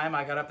 By the time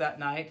I got up that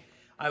night,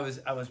 I was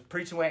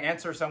preaching away,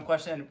 answer some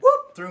question, and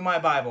whoop, threw my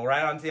Bible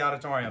right onto the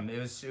auditorium. It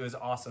was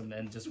awesome,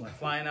 and just went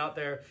flying out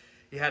there.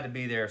 You had to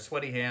be there,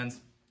 sweaty hands.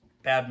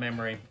 bad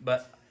memory,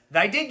 but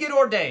I did get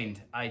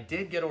ordained. I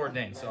did get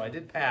ordained, so I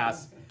did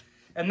pass.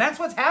 And that's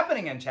what's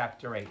happening in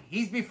chapter 8.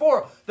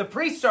 The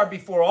priests are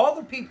before all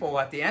the people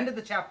at the end of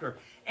the chapter,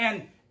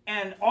 and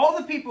all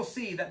the people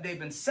see that they've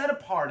been set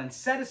apart and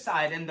set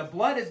aside, and the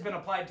blood has been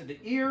applied to the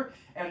ear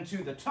and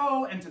to the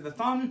toe and to the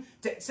thumb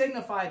to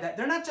signify that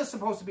they're not just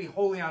supposed to be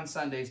holy on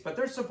Sundays, but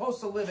they're supposed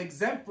to live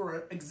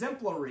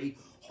exemplary,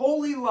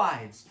 holy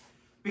lives.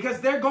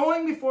 Because they're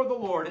going before the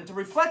Lord, and to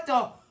reflect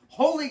a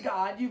holy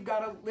God, you've got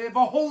to live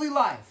a holy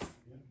life.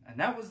 And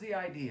that was the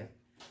idea.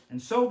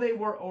 And so they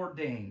were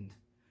ordained.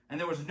 And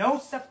there was no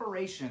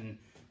separation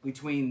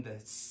between the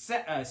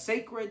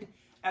sacred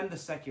and the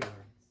secular.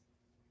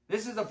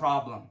 This is a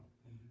problem.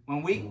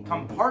 When we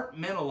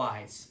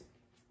compartmentalize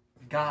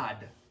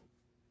God,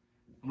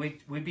 we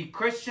be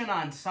Christian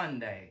on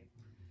Sunday,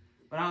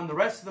 but on the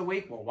rest of the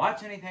week, we'll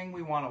watch anything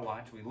we want to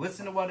watch. We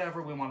listen to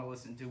whatever we want to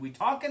listen to. We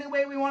talk any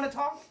way we want to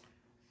talk.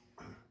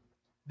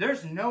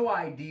 There's no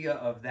idea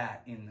of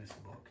that in this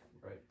book.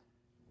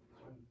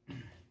 Right.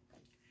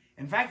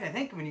 In fact, I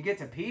think when you get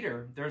to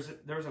Peter, there's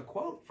a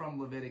quote from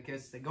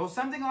Leviticus that goes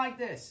something like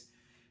this: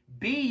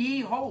 "Be ye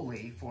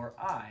holy, for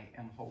I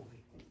am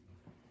holy."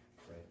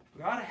 Right.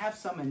 We ought to have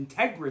some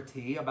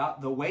integrity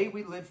about the way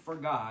we live for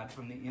God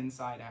from the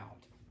inside out.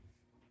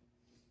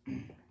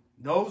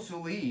 Those who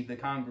lead the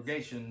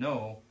congregation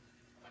know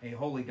a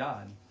holy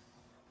God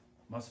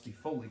must be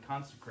fully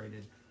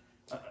consecrated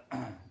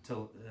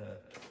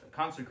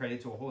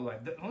consecrated to a holy life.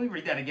 Let me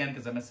read that again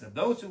because I messed it up.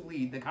 Those who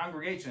lead the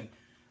congregation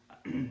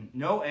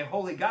know a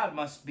holy God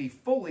must be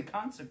fully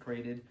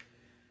consecrated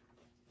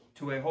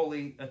to a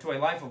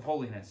life of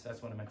holiness.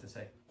 That's what I meant to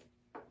say.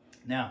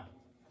 Now,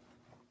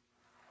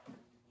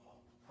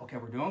 okay,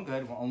 we're doing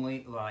good. We're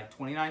only like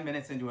 29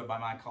 minutes into it by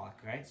my clock,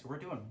 right? So we're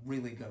doing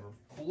really good.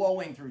 We're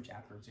blowing through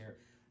chapters here.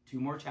 2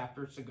 more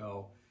chapters to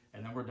go,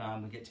 and then we're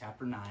done. We get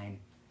chapter 9.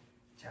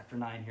 Chapter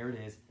 9, here it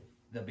is.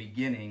 The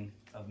beginning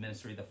of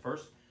ministry. The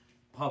first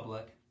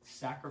public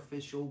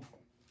sacrificial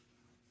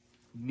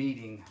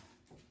meeting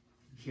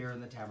here in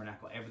the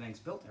tabernacle. Everything's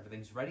built.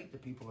 Everything's ready. The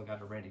people have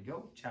got it ready to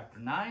go. Chapter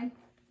 9.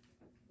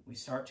 We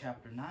start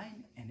chapter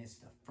 9, and it's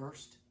the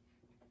first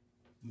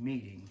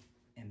meeting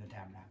in the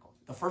tabernacle.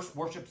 The first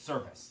worship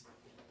service.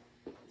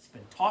 It's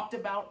been talked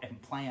about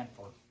and planned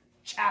for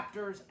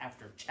chapters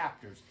after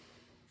chapters.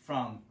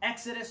 From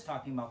Exodus,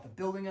 talking about the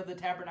building of the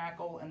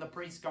tabernacle and the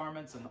priest's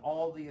garments and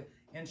all the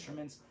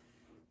instruments,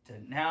 to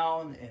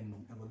now in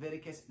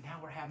Leviticus. Now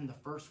we're having the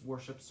first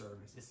worship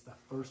service. It's the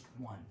first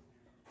one.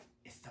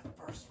 It's the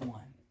first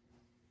one.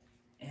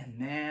 And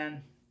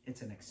man,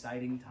 it's an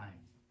exciting time.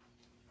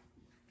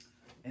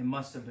 It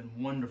must have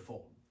been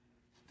wonderful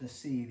to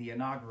see the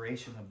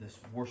inauguration of this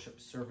worship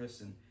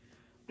service. And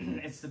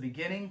it's the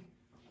beginning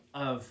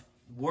of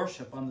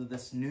worship under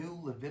this new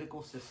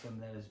Levitical system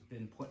that has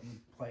been put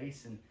in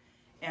place.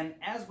 And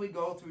as we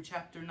go through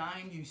chapter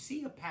 9, you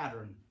see a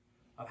pattern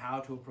of how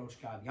to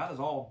approach God. God is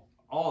all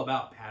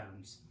about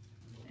patterns.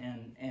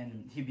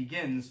 And he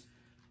begins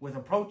with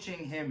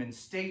approaching him in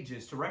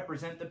stages to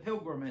represent the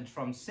pilgrimage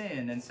from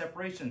sin and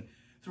separation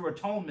through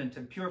atonement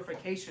and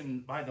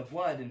purification by the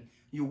blood. And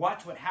you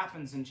watch what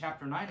happens in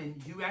chapter 9,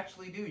 and you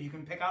actually do. You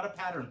can pick out a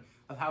pattern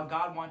of how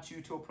God wants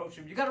you to approach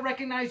him. You got to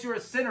recognize you're a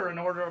sinner in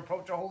order to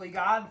approach a holy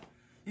God.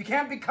 You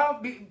can't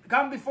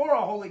come before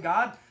a holy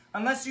God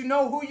unless you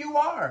know who you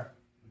are.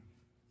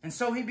 And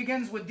so he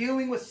begins with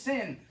dealing with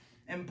sin.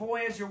 And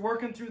boy, as you're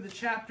working through the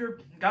chapter,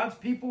 God's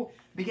people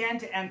began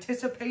to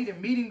anticipate a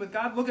meeting with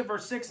God. Look at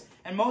verse 6.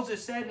 And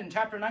Moses said in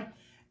chapter 9,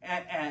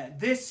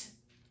 "This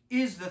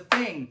is the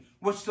thing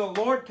which the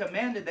Lord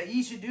commanded that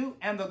ye should do,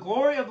 and the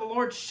glory of the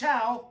Lord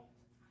shall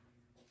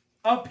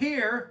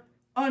appear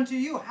unto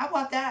you." How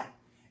about that?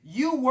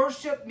 You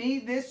worship me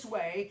this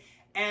way,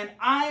 and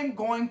I'm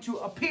going to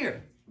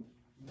appear.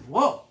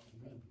 Whoa,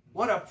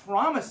 what a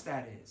promise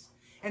that is.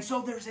 And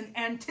so there's an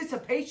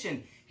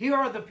anticipation. Here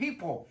are the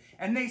people,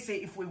 and they say,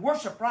 if we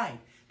worship right,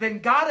 then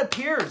God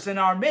appears in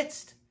our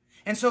midst.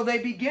 And so they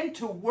begin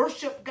to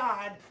worship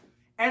God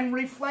and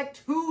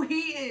reflect who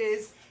he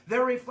is.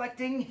 They're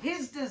reflecting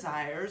his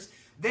desires.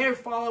 They're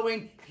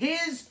following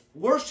his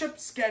worship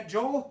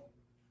schedule.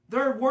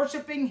 They're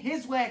worshiping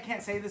his way. I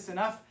can't say this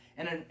enough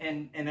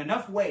in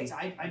enough ways.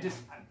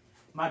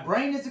 My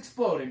brain is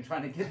exploding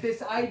trying to get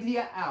this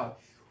idea out.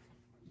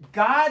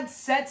 God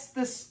sets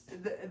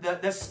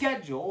the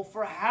schedule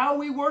for how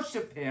we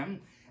worship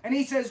him. And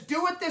he says,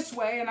 do it this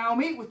way and I'll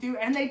meet with you.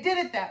 And they did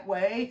it that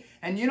way.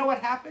 And you know what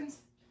happens?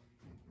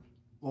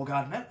 Well,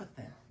 God met with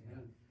them.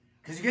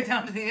 Because you get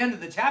down to the end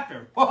of the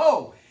chapter.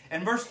 Whoa!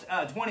 In verse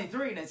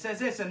 23, and it says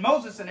this, "And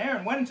Moses and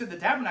Aaron went into the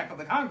tabernacle of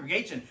the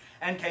congregation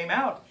and came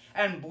out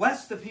and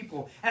blessed the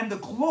people. And the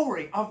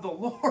glory of the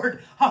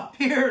Lord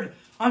appeared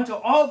unto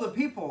all the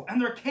people.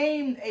 And there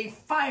came a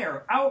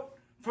fire out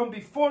from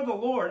before the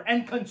Lord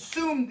and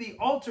consumed the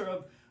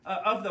altar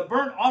of the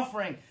burnt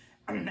offering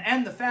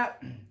and the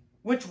fat,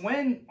 which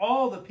when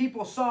all the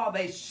people saw,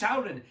 they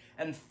shouted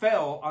and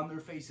fell on their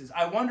faces."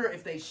 I wonder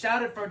if they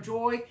shouted for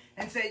joy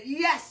and said,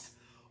 "Yes,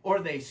 or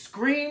they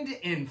screamed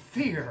in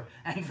fear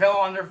and fell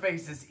on their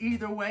faces.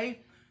 Either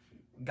way,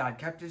 God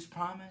kept his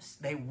promise.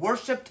 They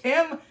worshiped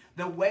him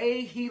the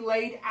way he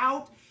laid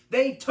out.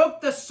 They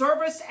took the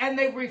service and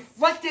they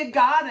reflected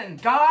God,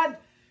 and God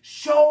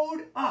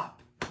showed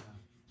up.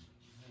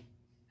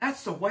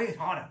 That's the way it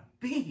ought to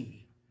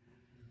be.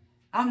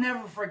 I'll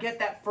never forget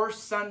that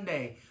first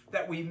Sunday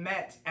that we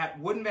met at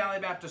Woodin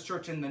Valley Baptist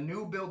Church in the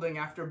new building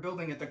after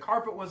building it. The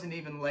carpet wasn't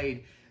even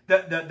laid.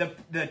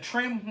 The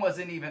trim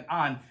wasn't even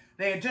on.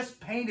 They had just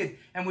painted,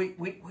 and we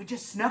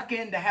just snuck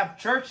in to have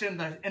church in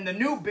the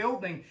new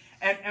building,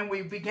 and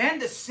we began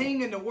to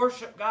sing and to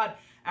worship God.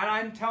 And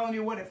I'm telling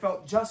you what, it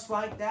felt just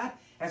like that.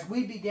 As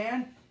we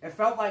began, it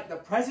felt like the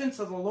presence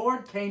of the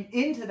Lord came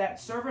into that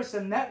service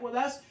and met with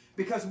us,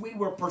 because we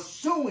were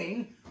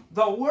pursuing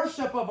the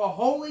worship of a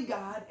holy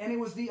God, and it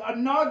was the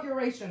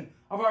inauguration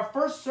of our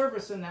first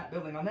service in that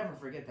building. I'll never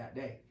forget that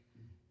day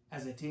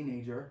as a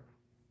teenager.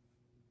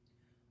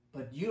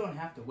 But you don't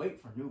have to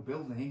wait for new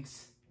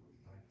buildings.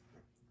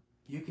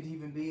 You could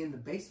even be in the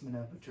basement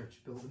of a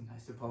church building, I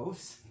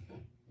suppose,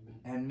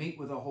 and meet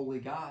with a holy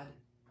God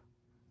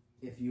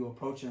if you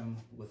approach him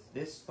with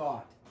this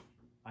thought: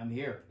 I'm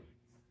here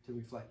to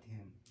reflect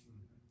him.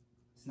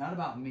 It's not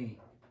about me.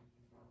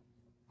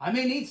 I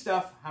may need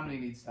stuff. How many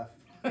need stuff?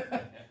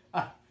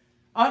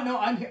 No,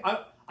 I'm here.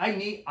 I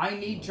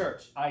need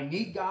church. I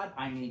need God.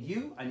 I need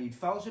you. I need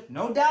fellowship.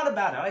 No doubt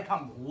about it. I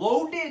come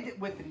loaded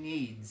with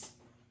needs.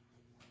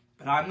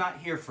 But I'm not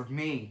here for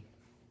me.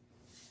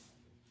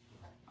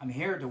 I'm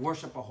here to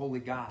worship a holy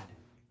God.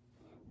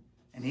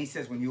 And he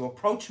says, when you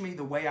approach me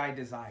the way I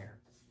desire,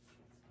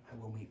 I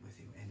will meet with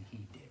you. And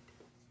he did.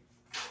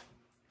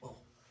 Oh,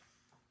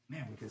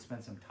 man, we could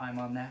spend some time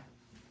on that.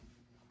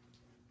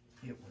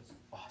 It was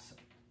awesome.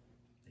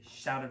 They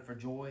shouted for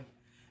joy.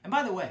 And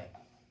by the way,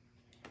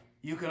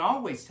 you can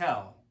always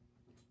tell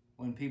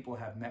when people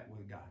have met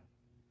with God,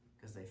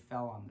 because they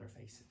fell on their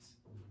faces.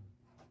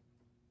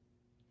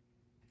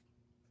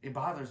 It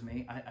bothers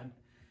me.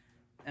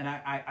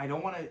 I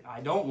don't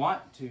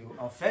want to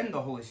offend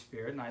the Holy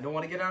Spirit, and I don't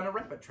want to get on a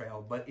rabbit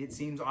trail, but it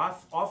seems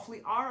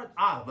awfully odd.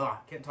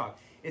 Can't talk.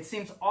 It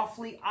seems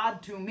awfully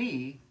odd to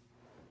me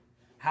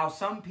how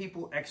some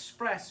people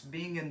express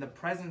being in the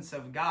presence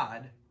of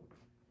God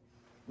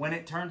when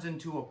it turns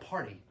into a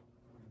party.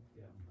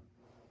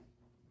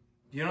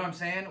 You know what I'm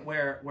saying?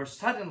 Where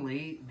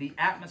suddenly the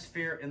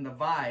atmosphere and the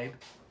vibe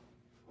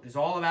is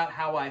all about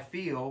how I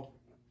feel,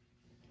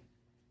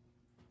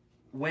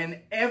 when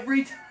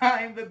every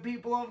time the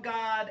people of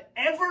God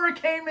ever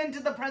came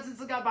into the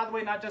presence of God, by the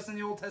way, not just in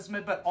the Old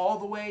Testament, but all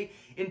the way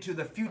into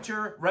the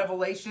future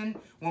Revelation,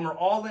 when we're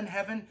all in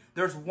heaven,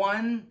 there's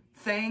one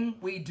thing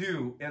we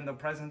do in the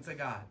presence of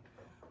God.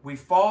 We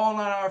fall on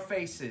our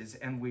faces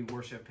and we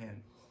worship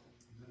him.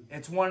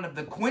 It's one of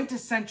the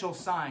quintessential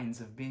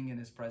signs of being in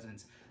his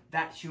presence.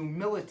 That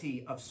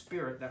humility of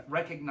spirit that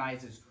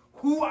recognizes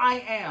who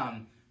I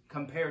am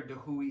compared to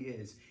who he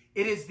is.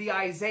 It is the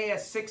Isaiah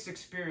 6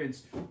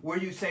 experience where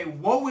you say,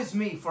 woe is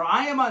me, for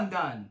I am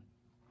undone.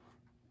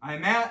 I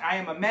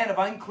am a man of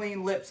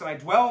unclean lips, and I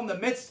dwell in the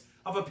midst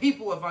of a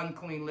people of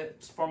unclean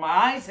lips. For my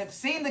eyes have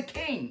seen the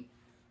King,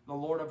 the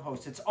Lord of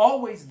hosts. It's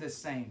always the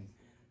same.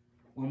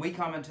 When we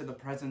come into the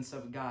presence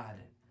of God,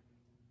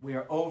 we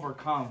are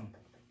overcome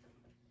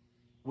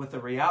with the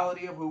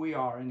reality of who we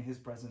are in his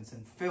presence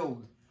and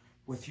filled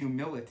with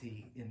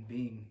humility in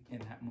being in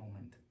that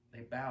moment.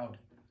 They bowed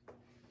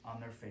on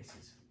their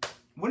faces.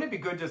 Wouldn't it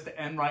be good just to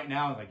end right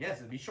now? I guess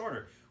it'd be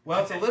shorter.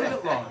 Well, it's a little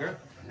bit longer.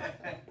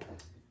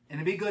 And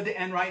it'd be good to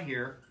end right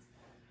here.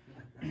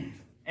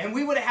 And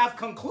we would have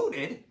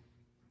concluded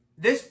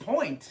this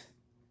point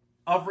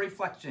of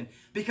reflection.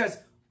 Because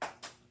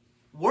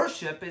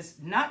worship is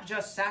not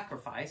just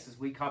sacrifice, as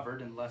we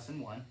covered in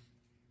lesson 1.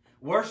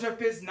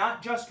 Worship is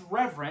not just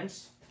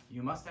reverence.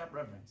 You must have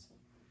reverence.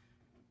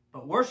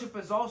 But worship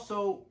is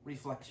also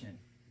reflection.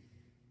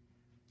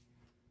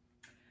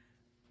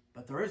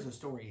 But there is a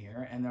story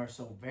here, and there are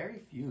so very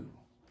few,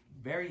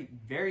 very,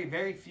 very,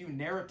 very few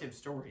narrative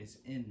stories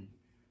in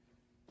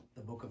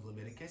the book of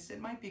Leviticus. It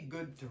might be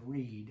good to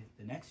read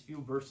the next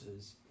few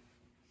verses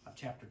of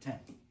chapter 10.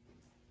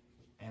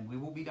 And we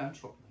will be done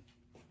shortly.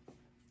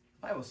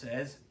 The Bible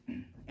says,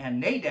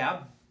 and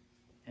Nadab,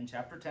 in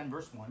chapter 10,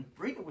 verse 1,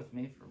 read it with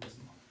me for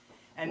wisdom.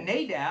 And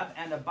Nadab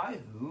and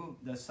Abihu,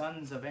 the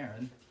sons of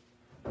Aaron,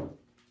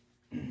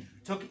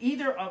 took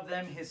either of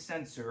them his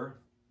censer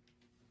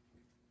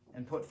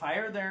and put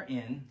fire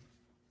therein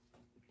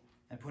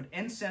and put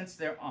incense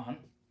thereon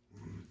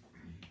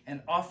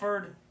and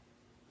offered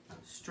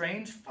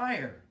strange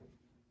fire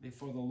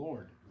before the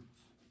Lord,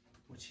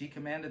 which he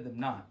commanded them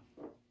not.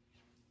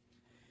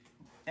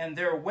 And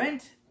there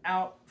went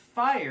out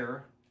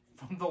fire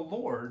from the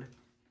Lord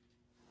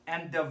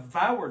and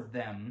devoured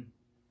them,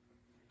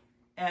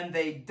 and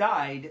they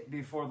died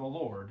before the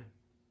Lord.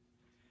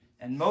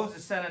 And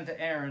Moses said unto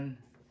Aaron,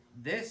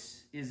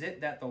 this is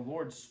it that the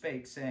Lord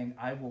spake, saying,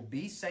 I will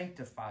be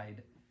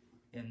sanctified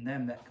in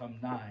them that come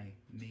nigh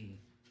me.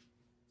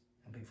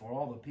 And before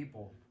all the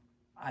people,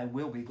 I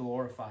will be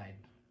glorified.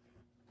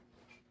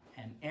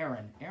 And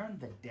Aaron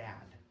the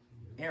dad,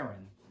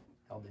 Aaron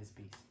held his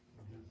peace.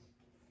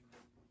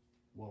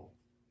 Whoa.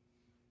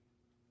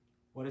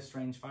 What is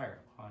strange fire?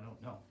 Oh, I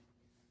don't know,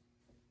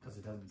 because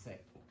it doesn't say.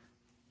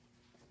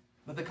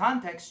 But the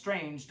context,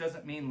 strange,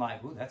 doesn't mean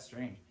like, ooh, that's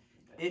strange.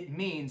 It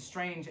means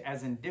strange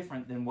as in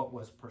different than what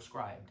was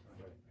prescribed.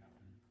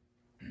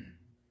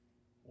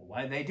 Well,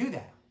 why did they do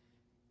that?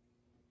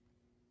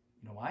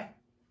 You know why?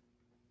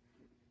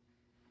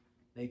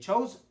 They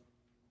chose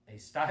a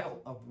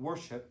style of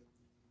worship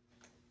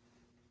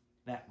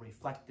that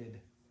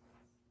reflected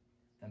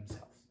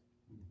themselves.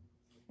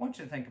 I want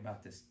you to think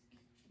about this.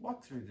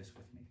 Walk through this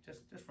with me,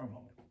 just for a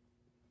moment.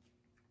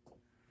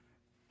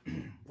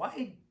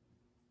 Why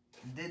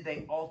did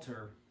they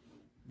alter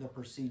the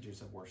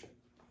procedures of worship?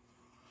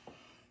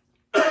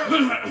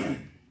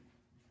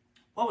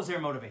 What was their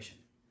motivation?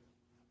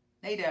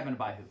 Nadab and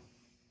Abihu.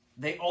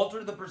 They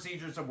altered the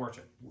procedures of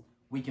worship.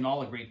 We can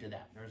all agree to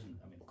that.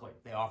 Clear.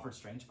 They offered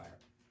strange fire.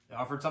 They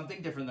offered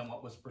something different than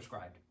what was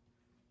prescribed.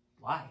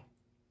 Why?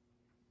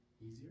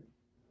 Easier?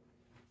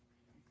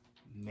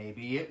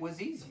 Maybe it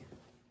was easier.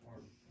 Or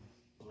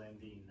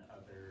blending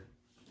other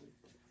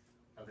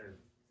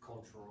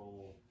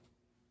cultural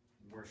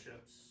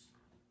worships.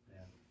 Yeah.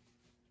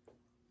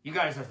 You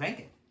guys are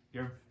thinking.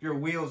 Your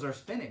wheels are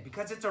spinning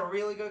because it's a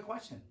really good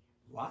question.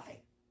 Why?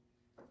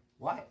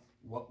 Why?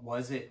 What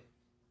was it?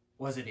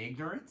 Was it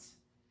ignorance?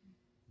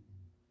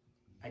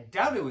 I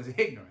doubt it was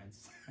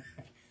ignorance.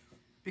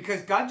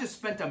 Because God just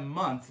spent a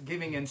month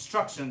giving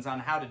instructions on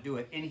how to do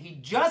it, and he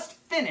just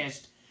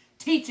finished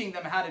teaching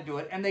them how to do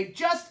it, and they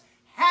just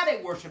had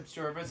a worship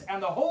service,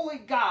 and the holy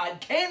God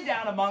came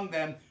down among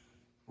them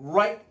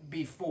right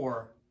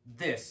before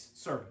this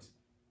service.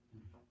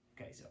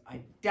 Okay, so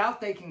I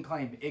doubt they can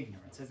claim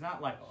ignorance. It's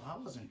not like, oh, I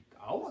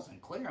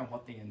wasn't clear on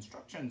what the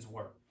instructions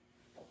were.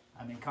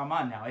 I mean, come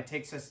on now. It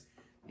takes us,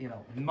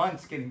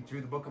 months getting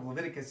through the book of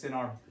Leviticus in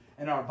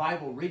our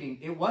Bible reading.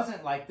 It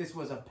wasn't like this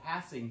was a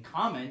passing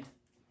comment.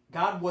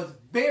 God was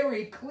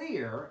very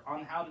clear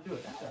on how to do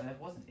it. That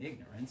wasn't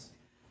ignorance.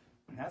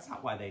 And that's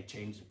not why they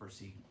changed the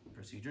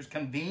procedures.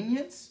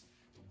 Convenience?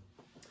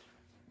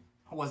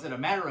 Was it a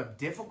matter of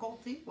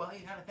difficulty? Well,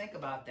 you got to think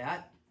about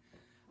that.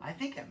 I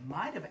think it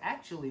might have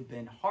actually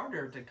been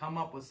harder to come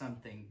up with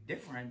something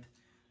different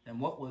than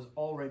what was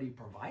already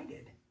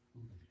provided.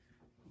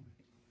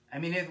 I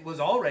mean, it was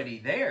already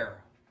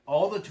there.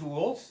 All the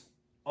tools,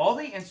 all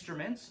the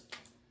instruments,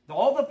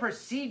 all the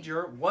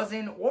procedure was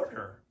in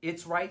order.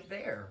 It's right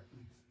there.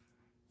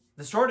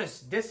 The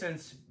shortest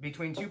distance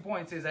between 2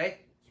 points is a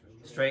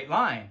straight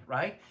line,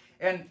 right?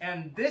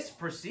 And this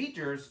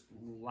procedure's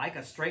like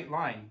a straight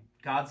line.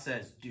 God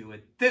says, do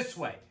it this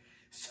way.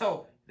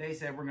 So they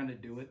said, we're going to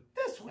do it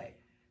this way.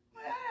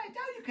 Well, I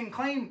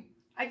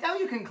doubt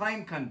you can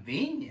claim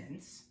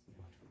convenience.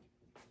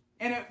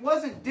 And it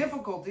wasn't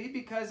difficulty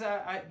because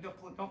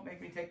don't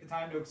make me take the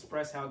time to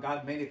express how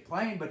God made it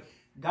plain, but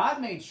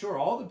God made sure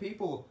all the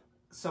people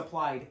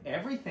supplied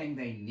everything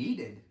they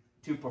needed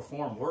to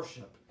perform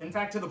worship. In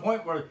fact, to the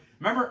point where,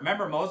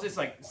 remember Moses,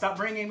 like, stop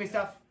bringing me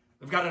stuff.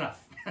 We've got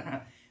enough.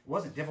 It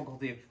wasn't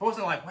difficulty. It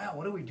wasn't like, well,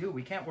 what do?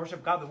 We can't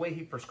worship God the way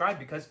he prescribed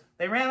because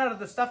they ran out of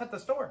the stuff at the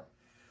store.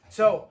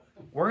 So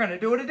we're going to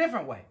do it a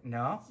different way.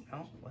 No, it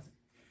wasn't.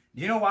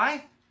 Do you know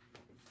why?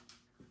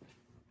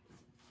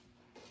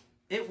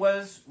 It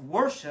was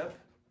worship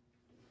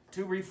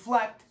to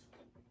reflect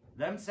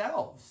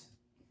themselves.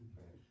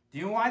 Do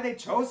you know why they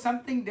chose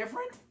something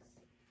different?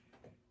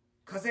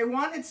 Because they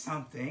wanted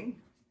something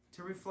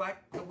to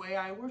reflect the way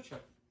I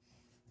worship.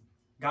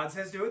 God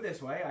says do it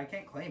this way. I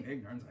can't claim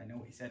ignorance. I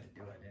know he said to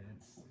do it. And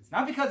it's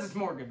not because it's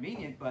more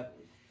convenient, but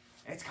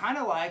it's kind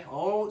of like,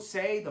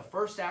 say the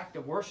first act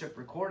of worship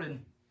recorded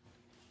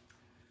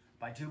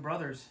by two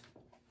brothers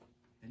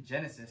in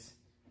Genesis,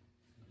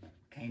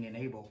 Cain and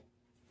Abel.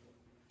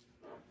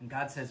 And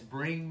God says,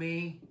 bring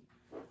me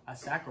a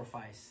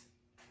sacrifice,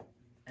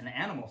 an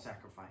animal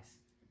sacrifice.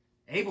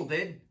 Abel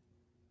did.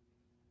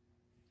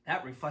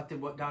 That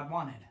reflected what God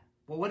wanted.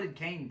 Well, what did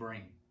Cain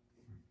bring?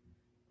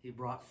 He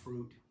brought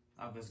fruit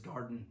of his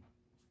garden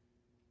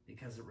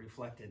because it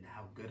reflected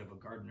how good of a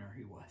gardener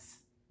he was.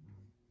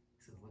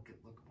 He said, look at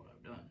what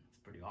I've done. It's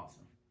pretty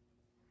awesome.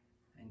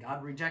 And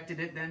God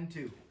rejected it then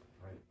too.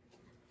 Right.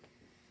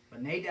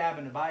 But Nadab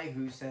and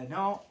Abihu said,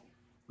 no,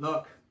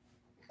 look,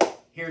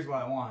 here's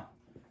what I want.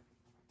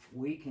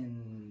 We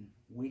can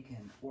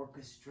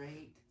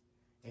orchestrate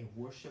a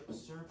worship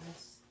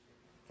service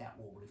that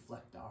will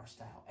reflect our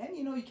style. And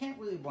you can't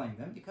really blame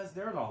them because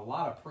there are a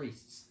lot of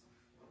priests.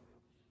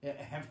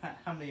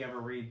 How many ever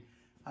read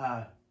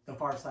The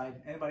Far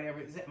Side? Anybody ever?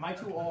 Am I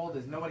too old?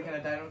 Is nobody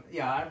gonna die?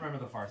 Yeah, I remember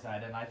The Far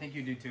Side, and I think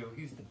you do too.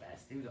 He was the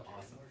best. He was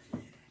awesome.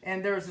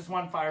 And there was this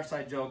one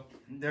fireside joke.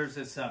 There's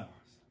this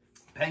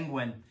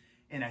penguin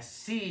in a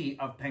sea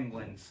of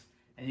penguins.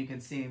 And you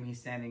can see him, he's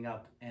standing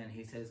up, and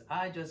he says,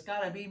 I just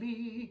gotta be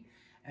me.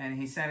 And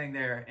he's standing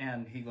there,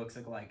 and he looks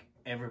like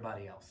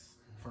everybody else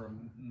for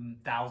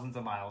thousands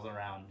of miles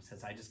around. He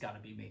says, I just got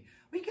to be me.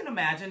 We can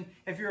imagine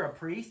if you're a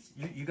priest,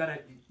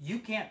 you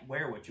can't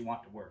wear what you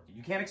want to work.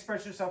 You can't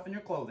express yourself in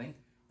your clothing.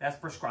 That's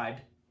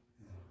prescribed,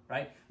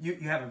 right? You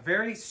have a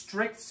very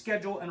strict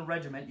schedule and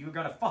regiment. You're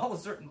going to follow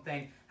certain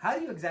things. How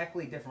do you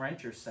exactly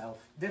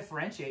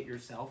differentiate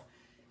yourself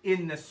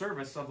in the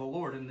service of the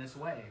Lord in this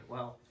way?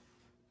 Well,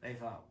 they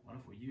thought, what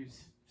if we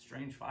use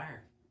strange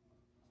fire?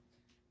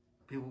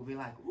 People will be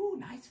like, ooh,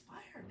 nice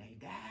fire,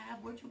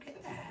 Nadab. Where'd you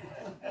get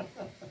that?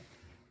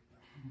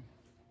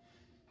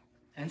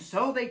 And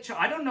so they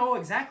I don't know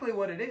exactly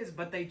what it is,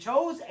 but they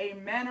chose a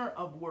manner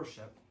of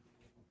worship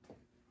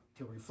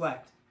to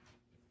reflect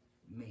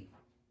me.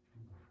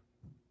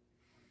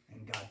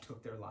 And God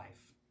took their life.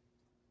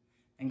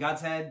 And God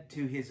said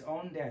to his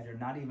own dead, you're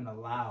not even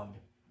allowed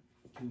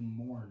to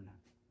mourn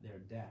their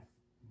death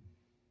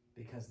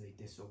because they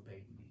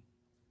disobeyed me.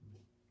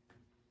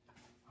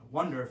 I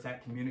wonder if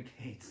that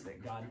communicates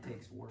that God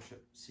takes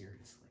worship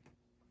seriously.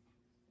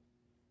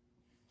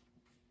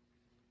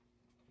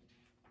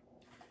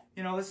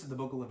 You know, this is the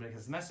book of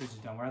Leviticus. The message is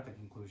done. We're at the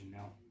conclusion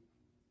now.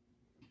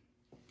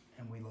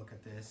 And we look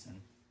at this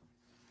and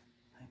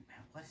think,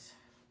 man,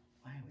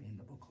 why are we in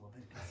the book of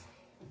Leviticus?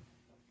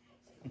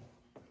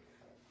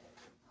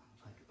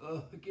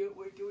 Oh, I can't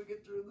wait till we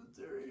get through the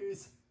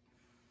series.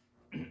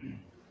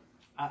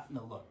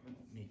 No, look,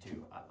 me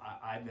too.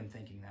 I've been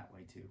thinking that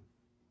way too.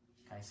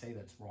 Can I say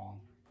that's wrong?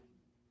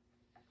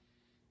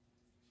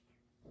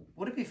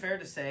 Would it be fair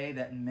to say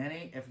that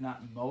many, if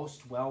not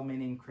most,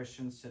 well-meaning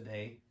Christians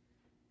today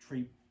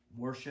treat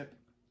worship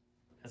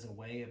as a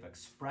way of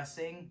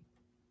expressing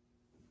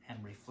and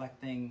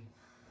reflecting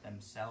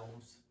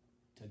themselves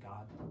to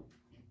God?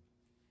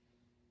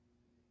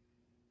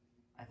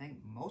 I think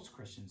most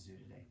Christians do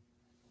today.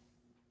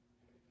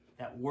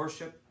 That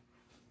worship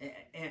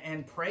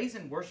and praise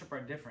and worship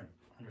are different,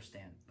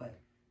 understand. But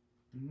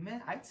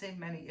I'd say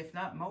many, if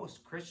not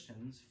most,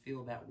 Christians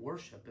feel that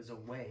worship is a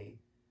way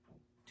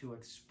to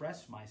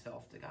express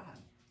myself to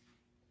God.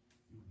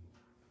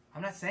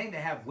 I'm not saying they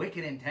have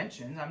wicked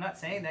intentions. I'm not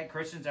saying that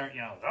Christians are,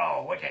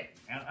 wicked.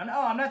 No,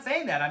 I'm not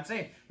saying that. I'm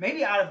saying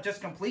maybe out of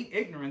just complete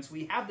ignorance,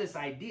 we have this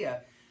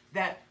idea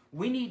that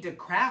we need to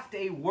craft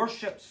a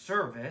worship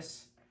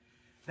service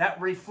that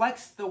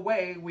reflects the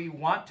way we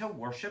want to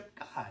worship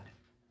God.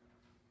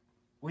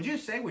 Would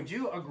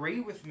you agree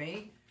with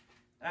me,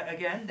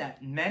 again,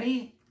 that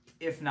many,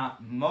 if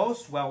not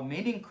most,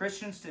 well-meaning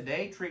Christians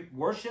today treat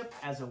worship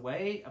as a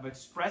way of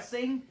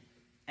expressing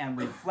and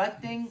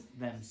reflecting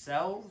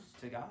themselves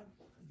to God?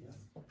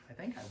 I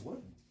think I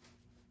would.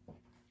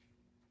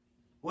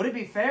 Would it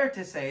be fair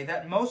to say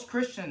that most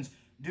Christians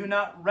do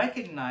not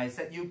recognize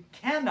that you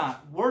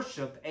cannot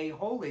worship a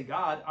holy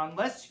God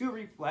unless you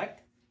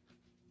reflect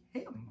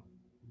Him?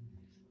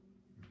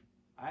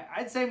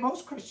 I'd say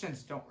most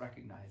Christians don't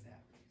recognize that.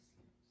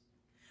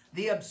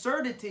 The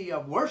absurdity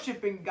of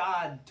worshiping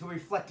God to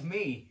reflect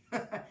me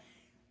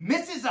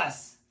misses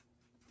us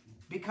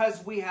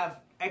because we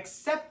have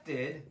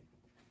accepted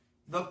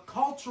the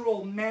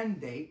cultural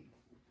mandate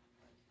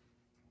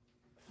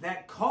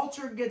that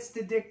culture gets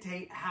to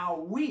dictate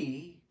how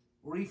we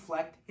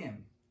reflect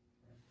Him.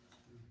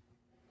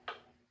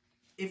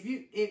 If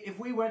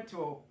we went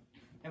to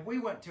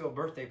a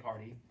birthday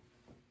party,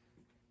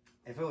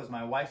 if it was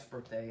my wife's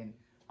birthday and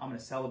I'm going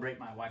to celebrate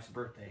my wife's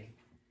birthday,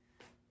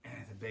 and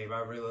I said, babe, I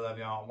really love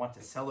you. I want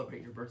to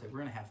celebrate your birthday. We're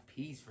going to have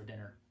peas for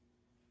dinner.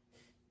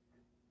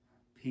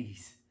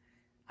 Peas.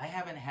 I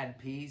haven't had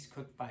peas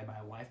cooked by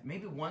my wife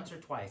maybe once or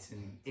twice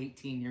in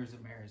 18 years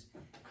of marriage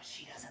because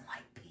she doesn't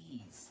like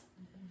peas.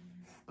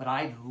 But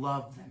I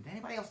love them. Does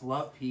anybody else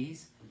love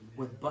peas?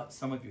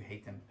 Some of you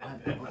hate them.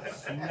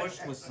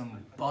 Smushed with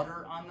some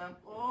butter on them.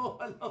 Oh,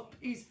 I love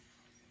peas.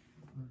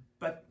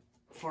 But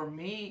for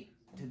me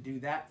to do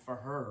that for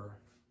her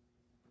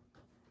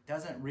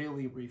doesn't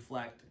really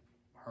reflect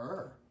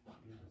her.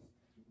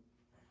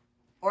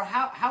 Or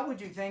how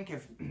would you think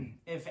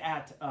if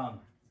at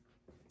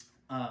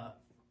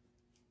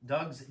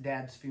Doug's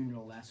dad's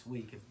funeral last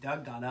week, if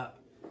Doug got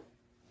up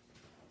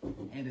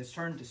and his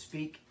turn to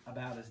speak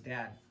about his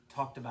dad,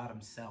 talked about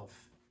himself?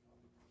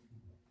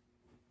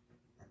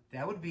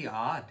 That would be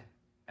odd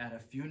at a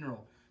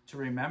funeral to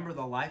remember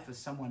the life of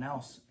someone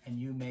else and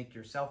you make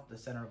yourself the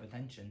center of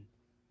attention.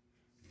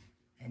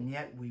 And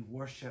yet we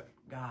worship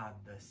God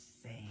the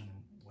same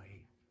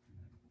way.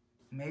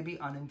 Maybe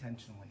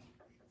unintentionally.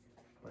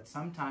 But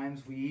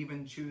sometimes we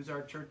even choose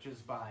our churches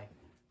by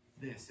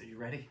this. Are you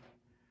ready?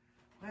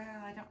 Well,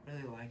 I don't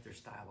really like their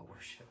style of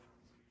worship.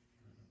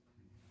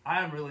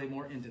 I'm really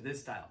more into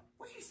this style.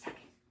 Wait a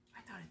second.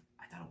 I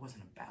thought it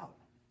wasn't about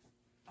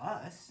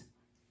us.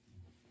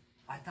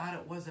 I thought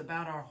it was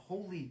about our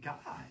holy God.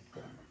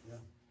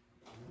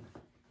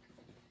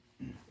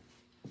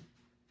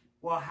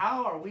 Well,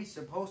 how are we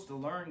supposed to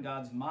learn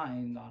God's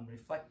mind on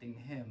reflecting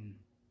Him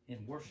in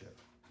worship?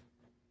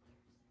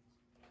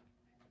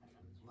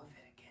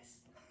 Leviticus.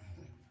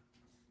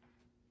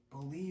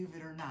 Believe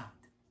it or not,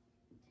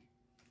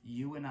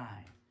 you and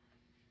I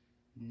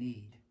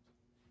need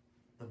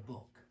the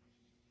book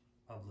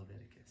of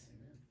Leviticus.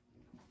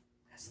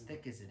 As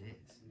thick as it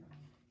is,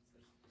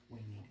 we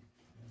need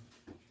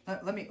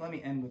it. Let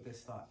me end with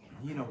this thought.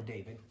 You know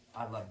David.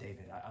 I love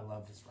David. I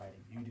love his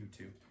writing. You do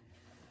too.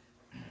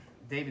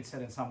 David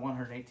said in Psalm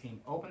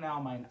 118, "Open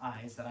thou mine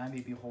eyes, that I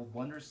may behold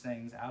wondrous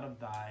things out of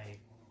thy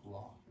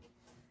law."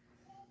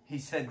 He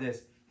said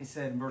this. He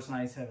said in verse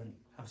 97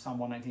 of Psalm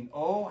 119,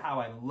 "Oh, how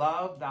I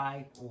love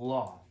thy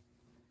law.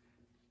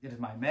 It is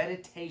my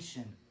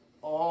meditation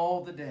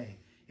all the day."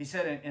 He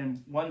said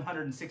in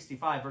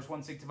 165, verse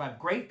 165,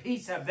 "Great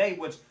peace have they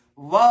which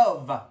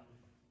love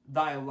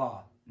thy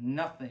law.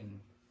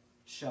 Nothing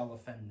shall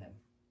offend them."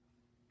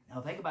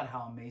 Now think about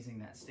how amazing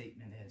that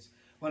statement is.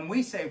 When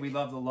we say we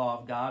love the law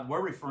of God,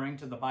 we're referring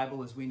to the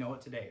Bible as we know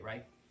it today,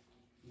 right?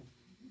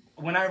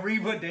 When I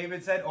read what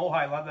David said, "Oh,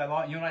 I love thy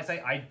law," you and I say,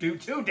 "I do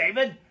too,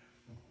 David."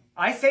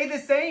 I say the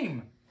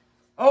same.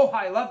 "Oh,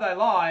 I love thy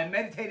law. I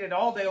meditated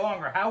all day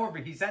long," or however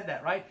he said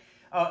that, right?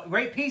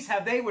 "Great peace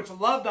have they which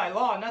love thy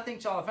law. Nothing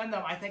shall offend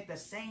them." I think the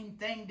same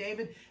thing,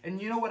 David.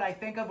 And you know what I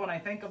think of when I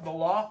think of the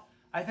law?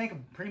 I think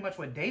of pretty much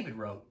what David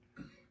wrote.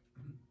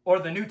 Or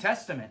the New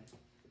Testament.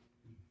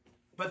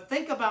 But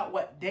think about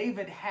what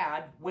David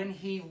had when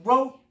he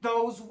wrote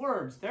those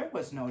words. There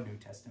was no New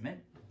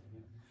Testament.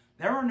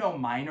 There are no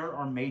minor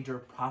or major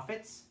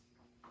prophets.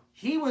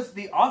 He was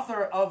the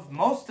author of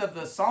most of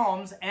the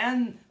Psalms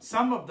and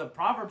some of the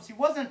Proverbs. He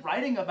wasn't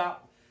writing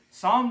about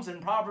Psalms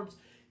and Proverbs.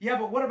 Yeah,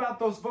 but what about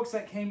those books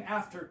that came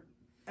after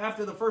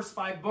the first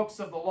 5 books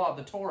of the law,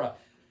 the Torah?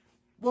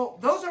 Well,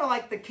 those are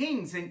like the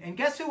kings. And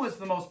guess who was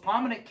the most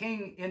prominent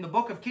king in the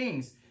book of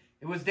Kings?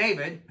 It was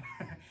David.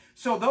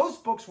 So those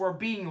books were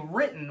being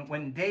written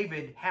when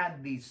David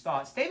had these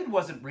thoughts. David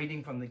wasn't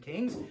reading from the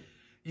Kings.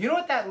 You know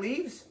what that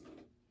leaves?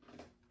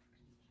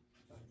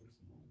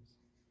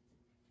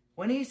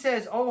 When he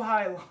says, "Oh, how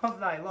I love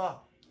thy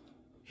law,"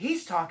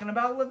 he's talking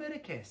about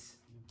Leviticus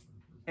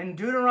and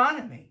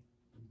Deuteronomy.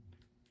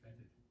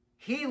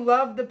 He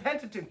loved the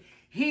Pentateuch.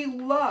 He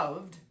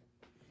loved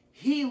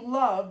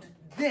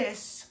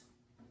this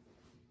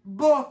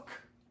book.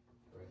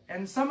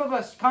 And some of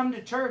us come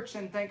to church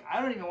and think,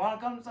 "I don't even want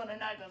to come Sunday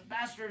night because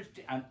pastor's..."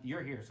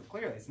 You're here, so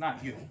clearly it's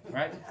not you,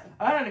 right?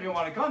 "I don't even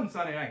want to come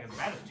Sunday night because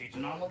pastor's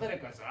teaching on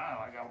Leviticus.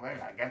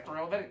 I get through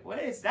Leviticus."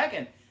 Wait a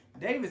second.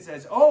 David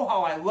says, "Oh,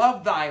 how I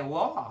love thy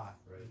law."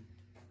 Right.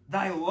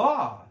 Thy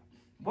law.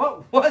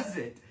 What was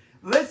it?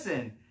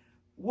 Listen,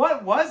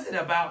 what was it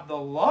about the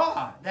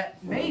law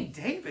that made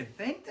David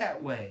think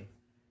that way?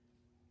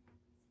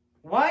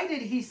 Why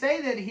did he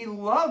say that he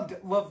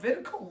loved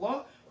Levitical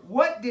law?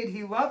 What did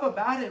he love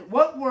about it?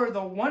 What were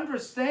the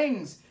wondrous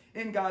things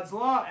in God's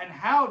law? And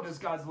how does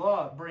God's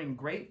law bring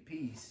great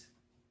peace?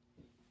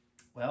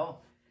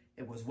 Well,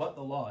 it was what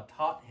the law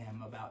taught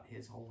him about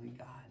his holy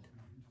God.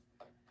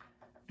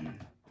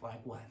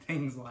 Like what?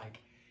 Things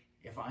like,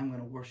 if I'm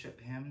going to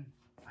worship him,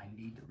 I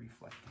need to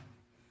reflect him.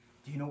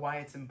 Do you know why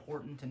it's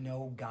important to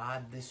know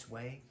God this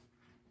way?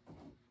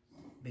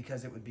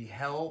 Because it would be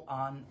hell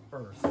on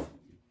earth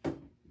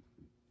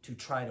to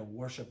try to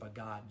worship a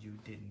God you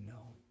didn't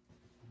know.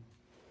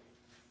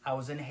 I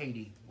was in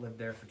Haiti, lived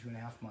there for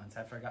 2.5 months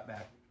after I got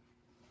back.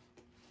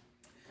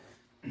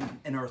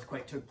 An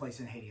earthquake took place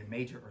in Haiti, a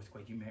major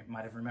earthquake. You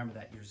might have remembered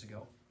that years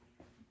ago.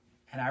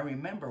 And I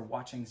remember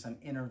watching some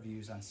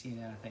interviews on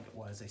CNN, I think it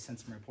was. They sent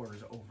some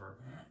reporters over,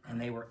 and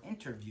they were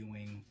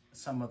interviewing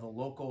some of the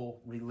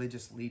local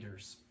religious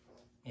leaders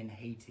in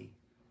Haiti.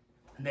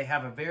 And they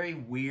have a very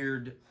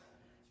weird,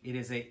 it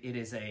is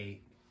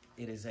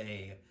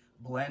a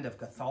blend of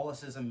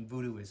Catholicism and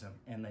Voodooism,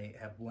 and they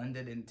have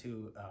blended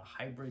into a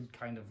hybrid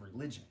kind of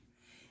religion.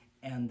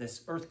 And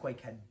this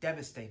earthquake had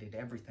devastated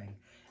everything.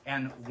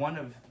 And one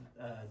of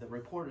the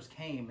reporters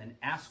came and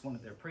asked one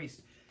of their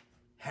priests,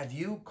 "Have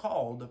you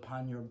called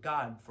upon your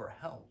God for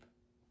help?"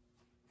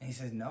 And he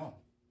said, "No,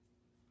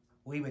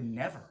 we would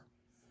never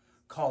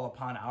call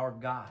upon our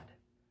God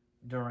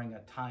during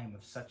a time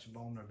of such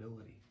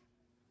vulnerability,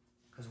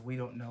 because we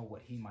don't know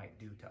what he might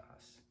do to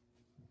us."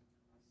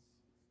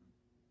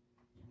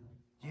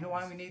 Do you know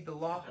why we need the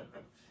law?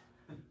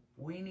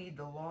 We need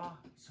the law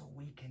so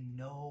we can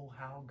know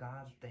how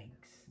God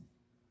thinks.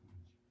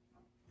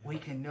 We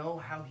can know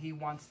how he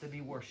wants to be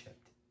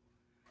worshipped.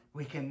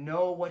 We can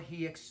know what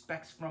he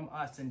expects from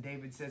us. And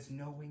David says,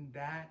 knowing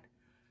that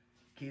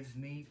gives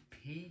me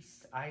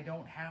peace. I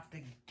don't have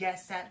to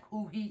guess at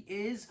who he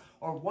is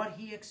or what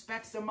he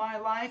expects in my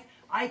life.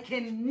 I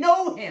can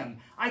know him.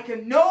 I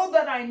can know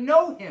that I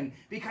know him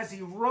because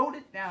he wrote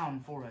it down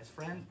for us,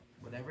 friend,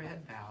 with every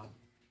head bowed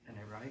and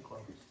every eye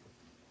closed.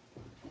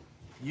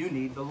 You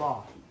need the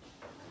law.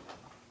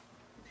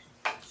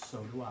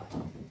 So do I.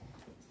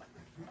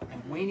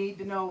 And we need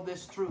to know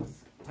this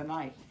truth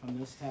tonight from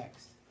this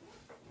text,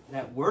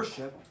 that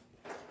worship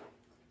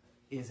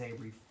is a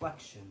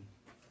reflection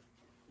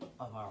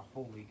of our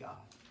holy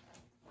God.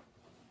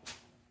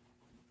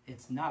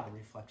 It's not a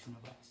reflection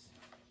of us.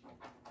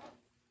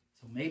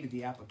 So maybe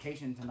the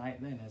application tonight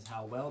then is,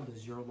 how well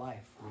does your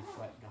life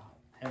reflect God?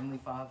 Heavenly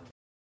Father,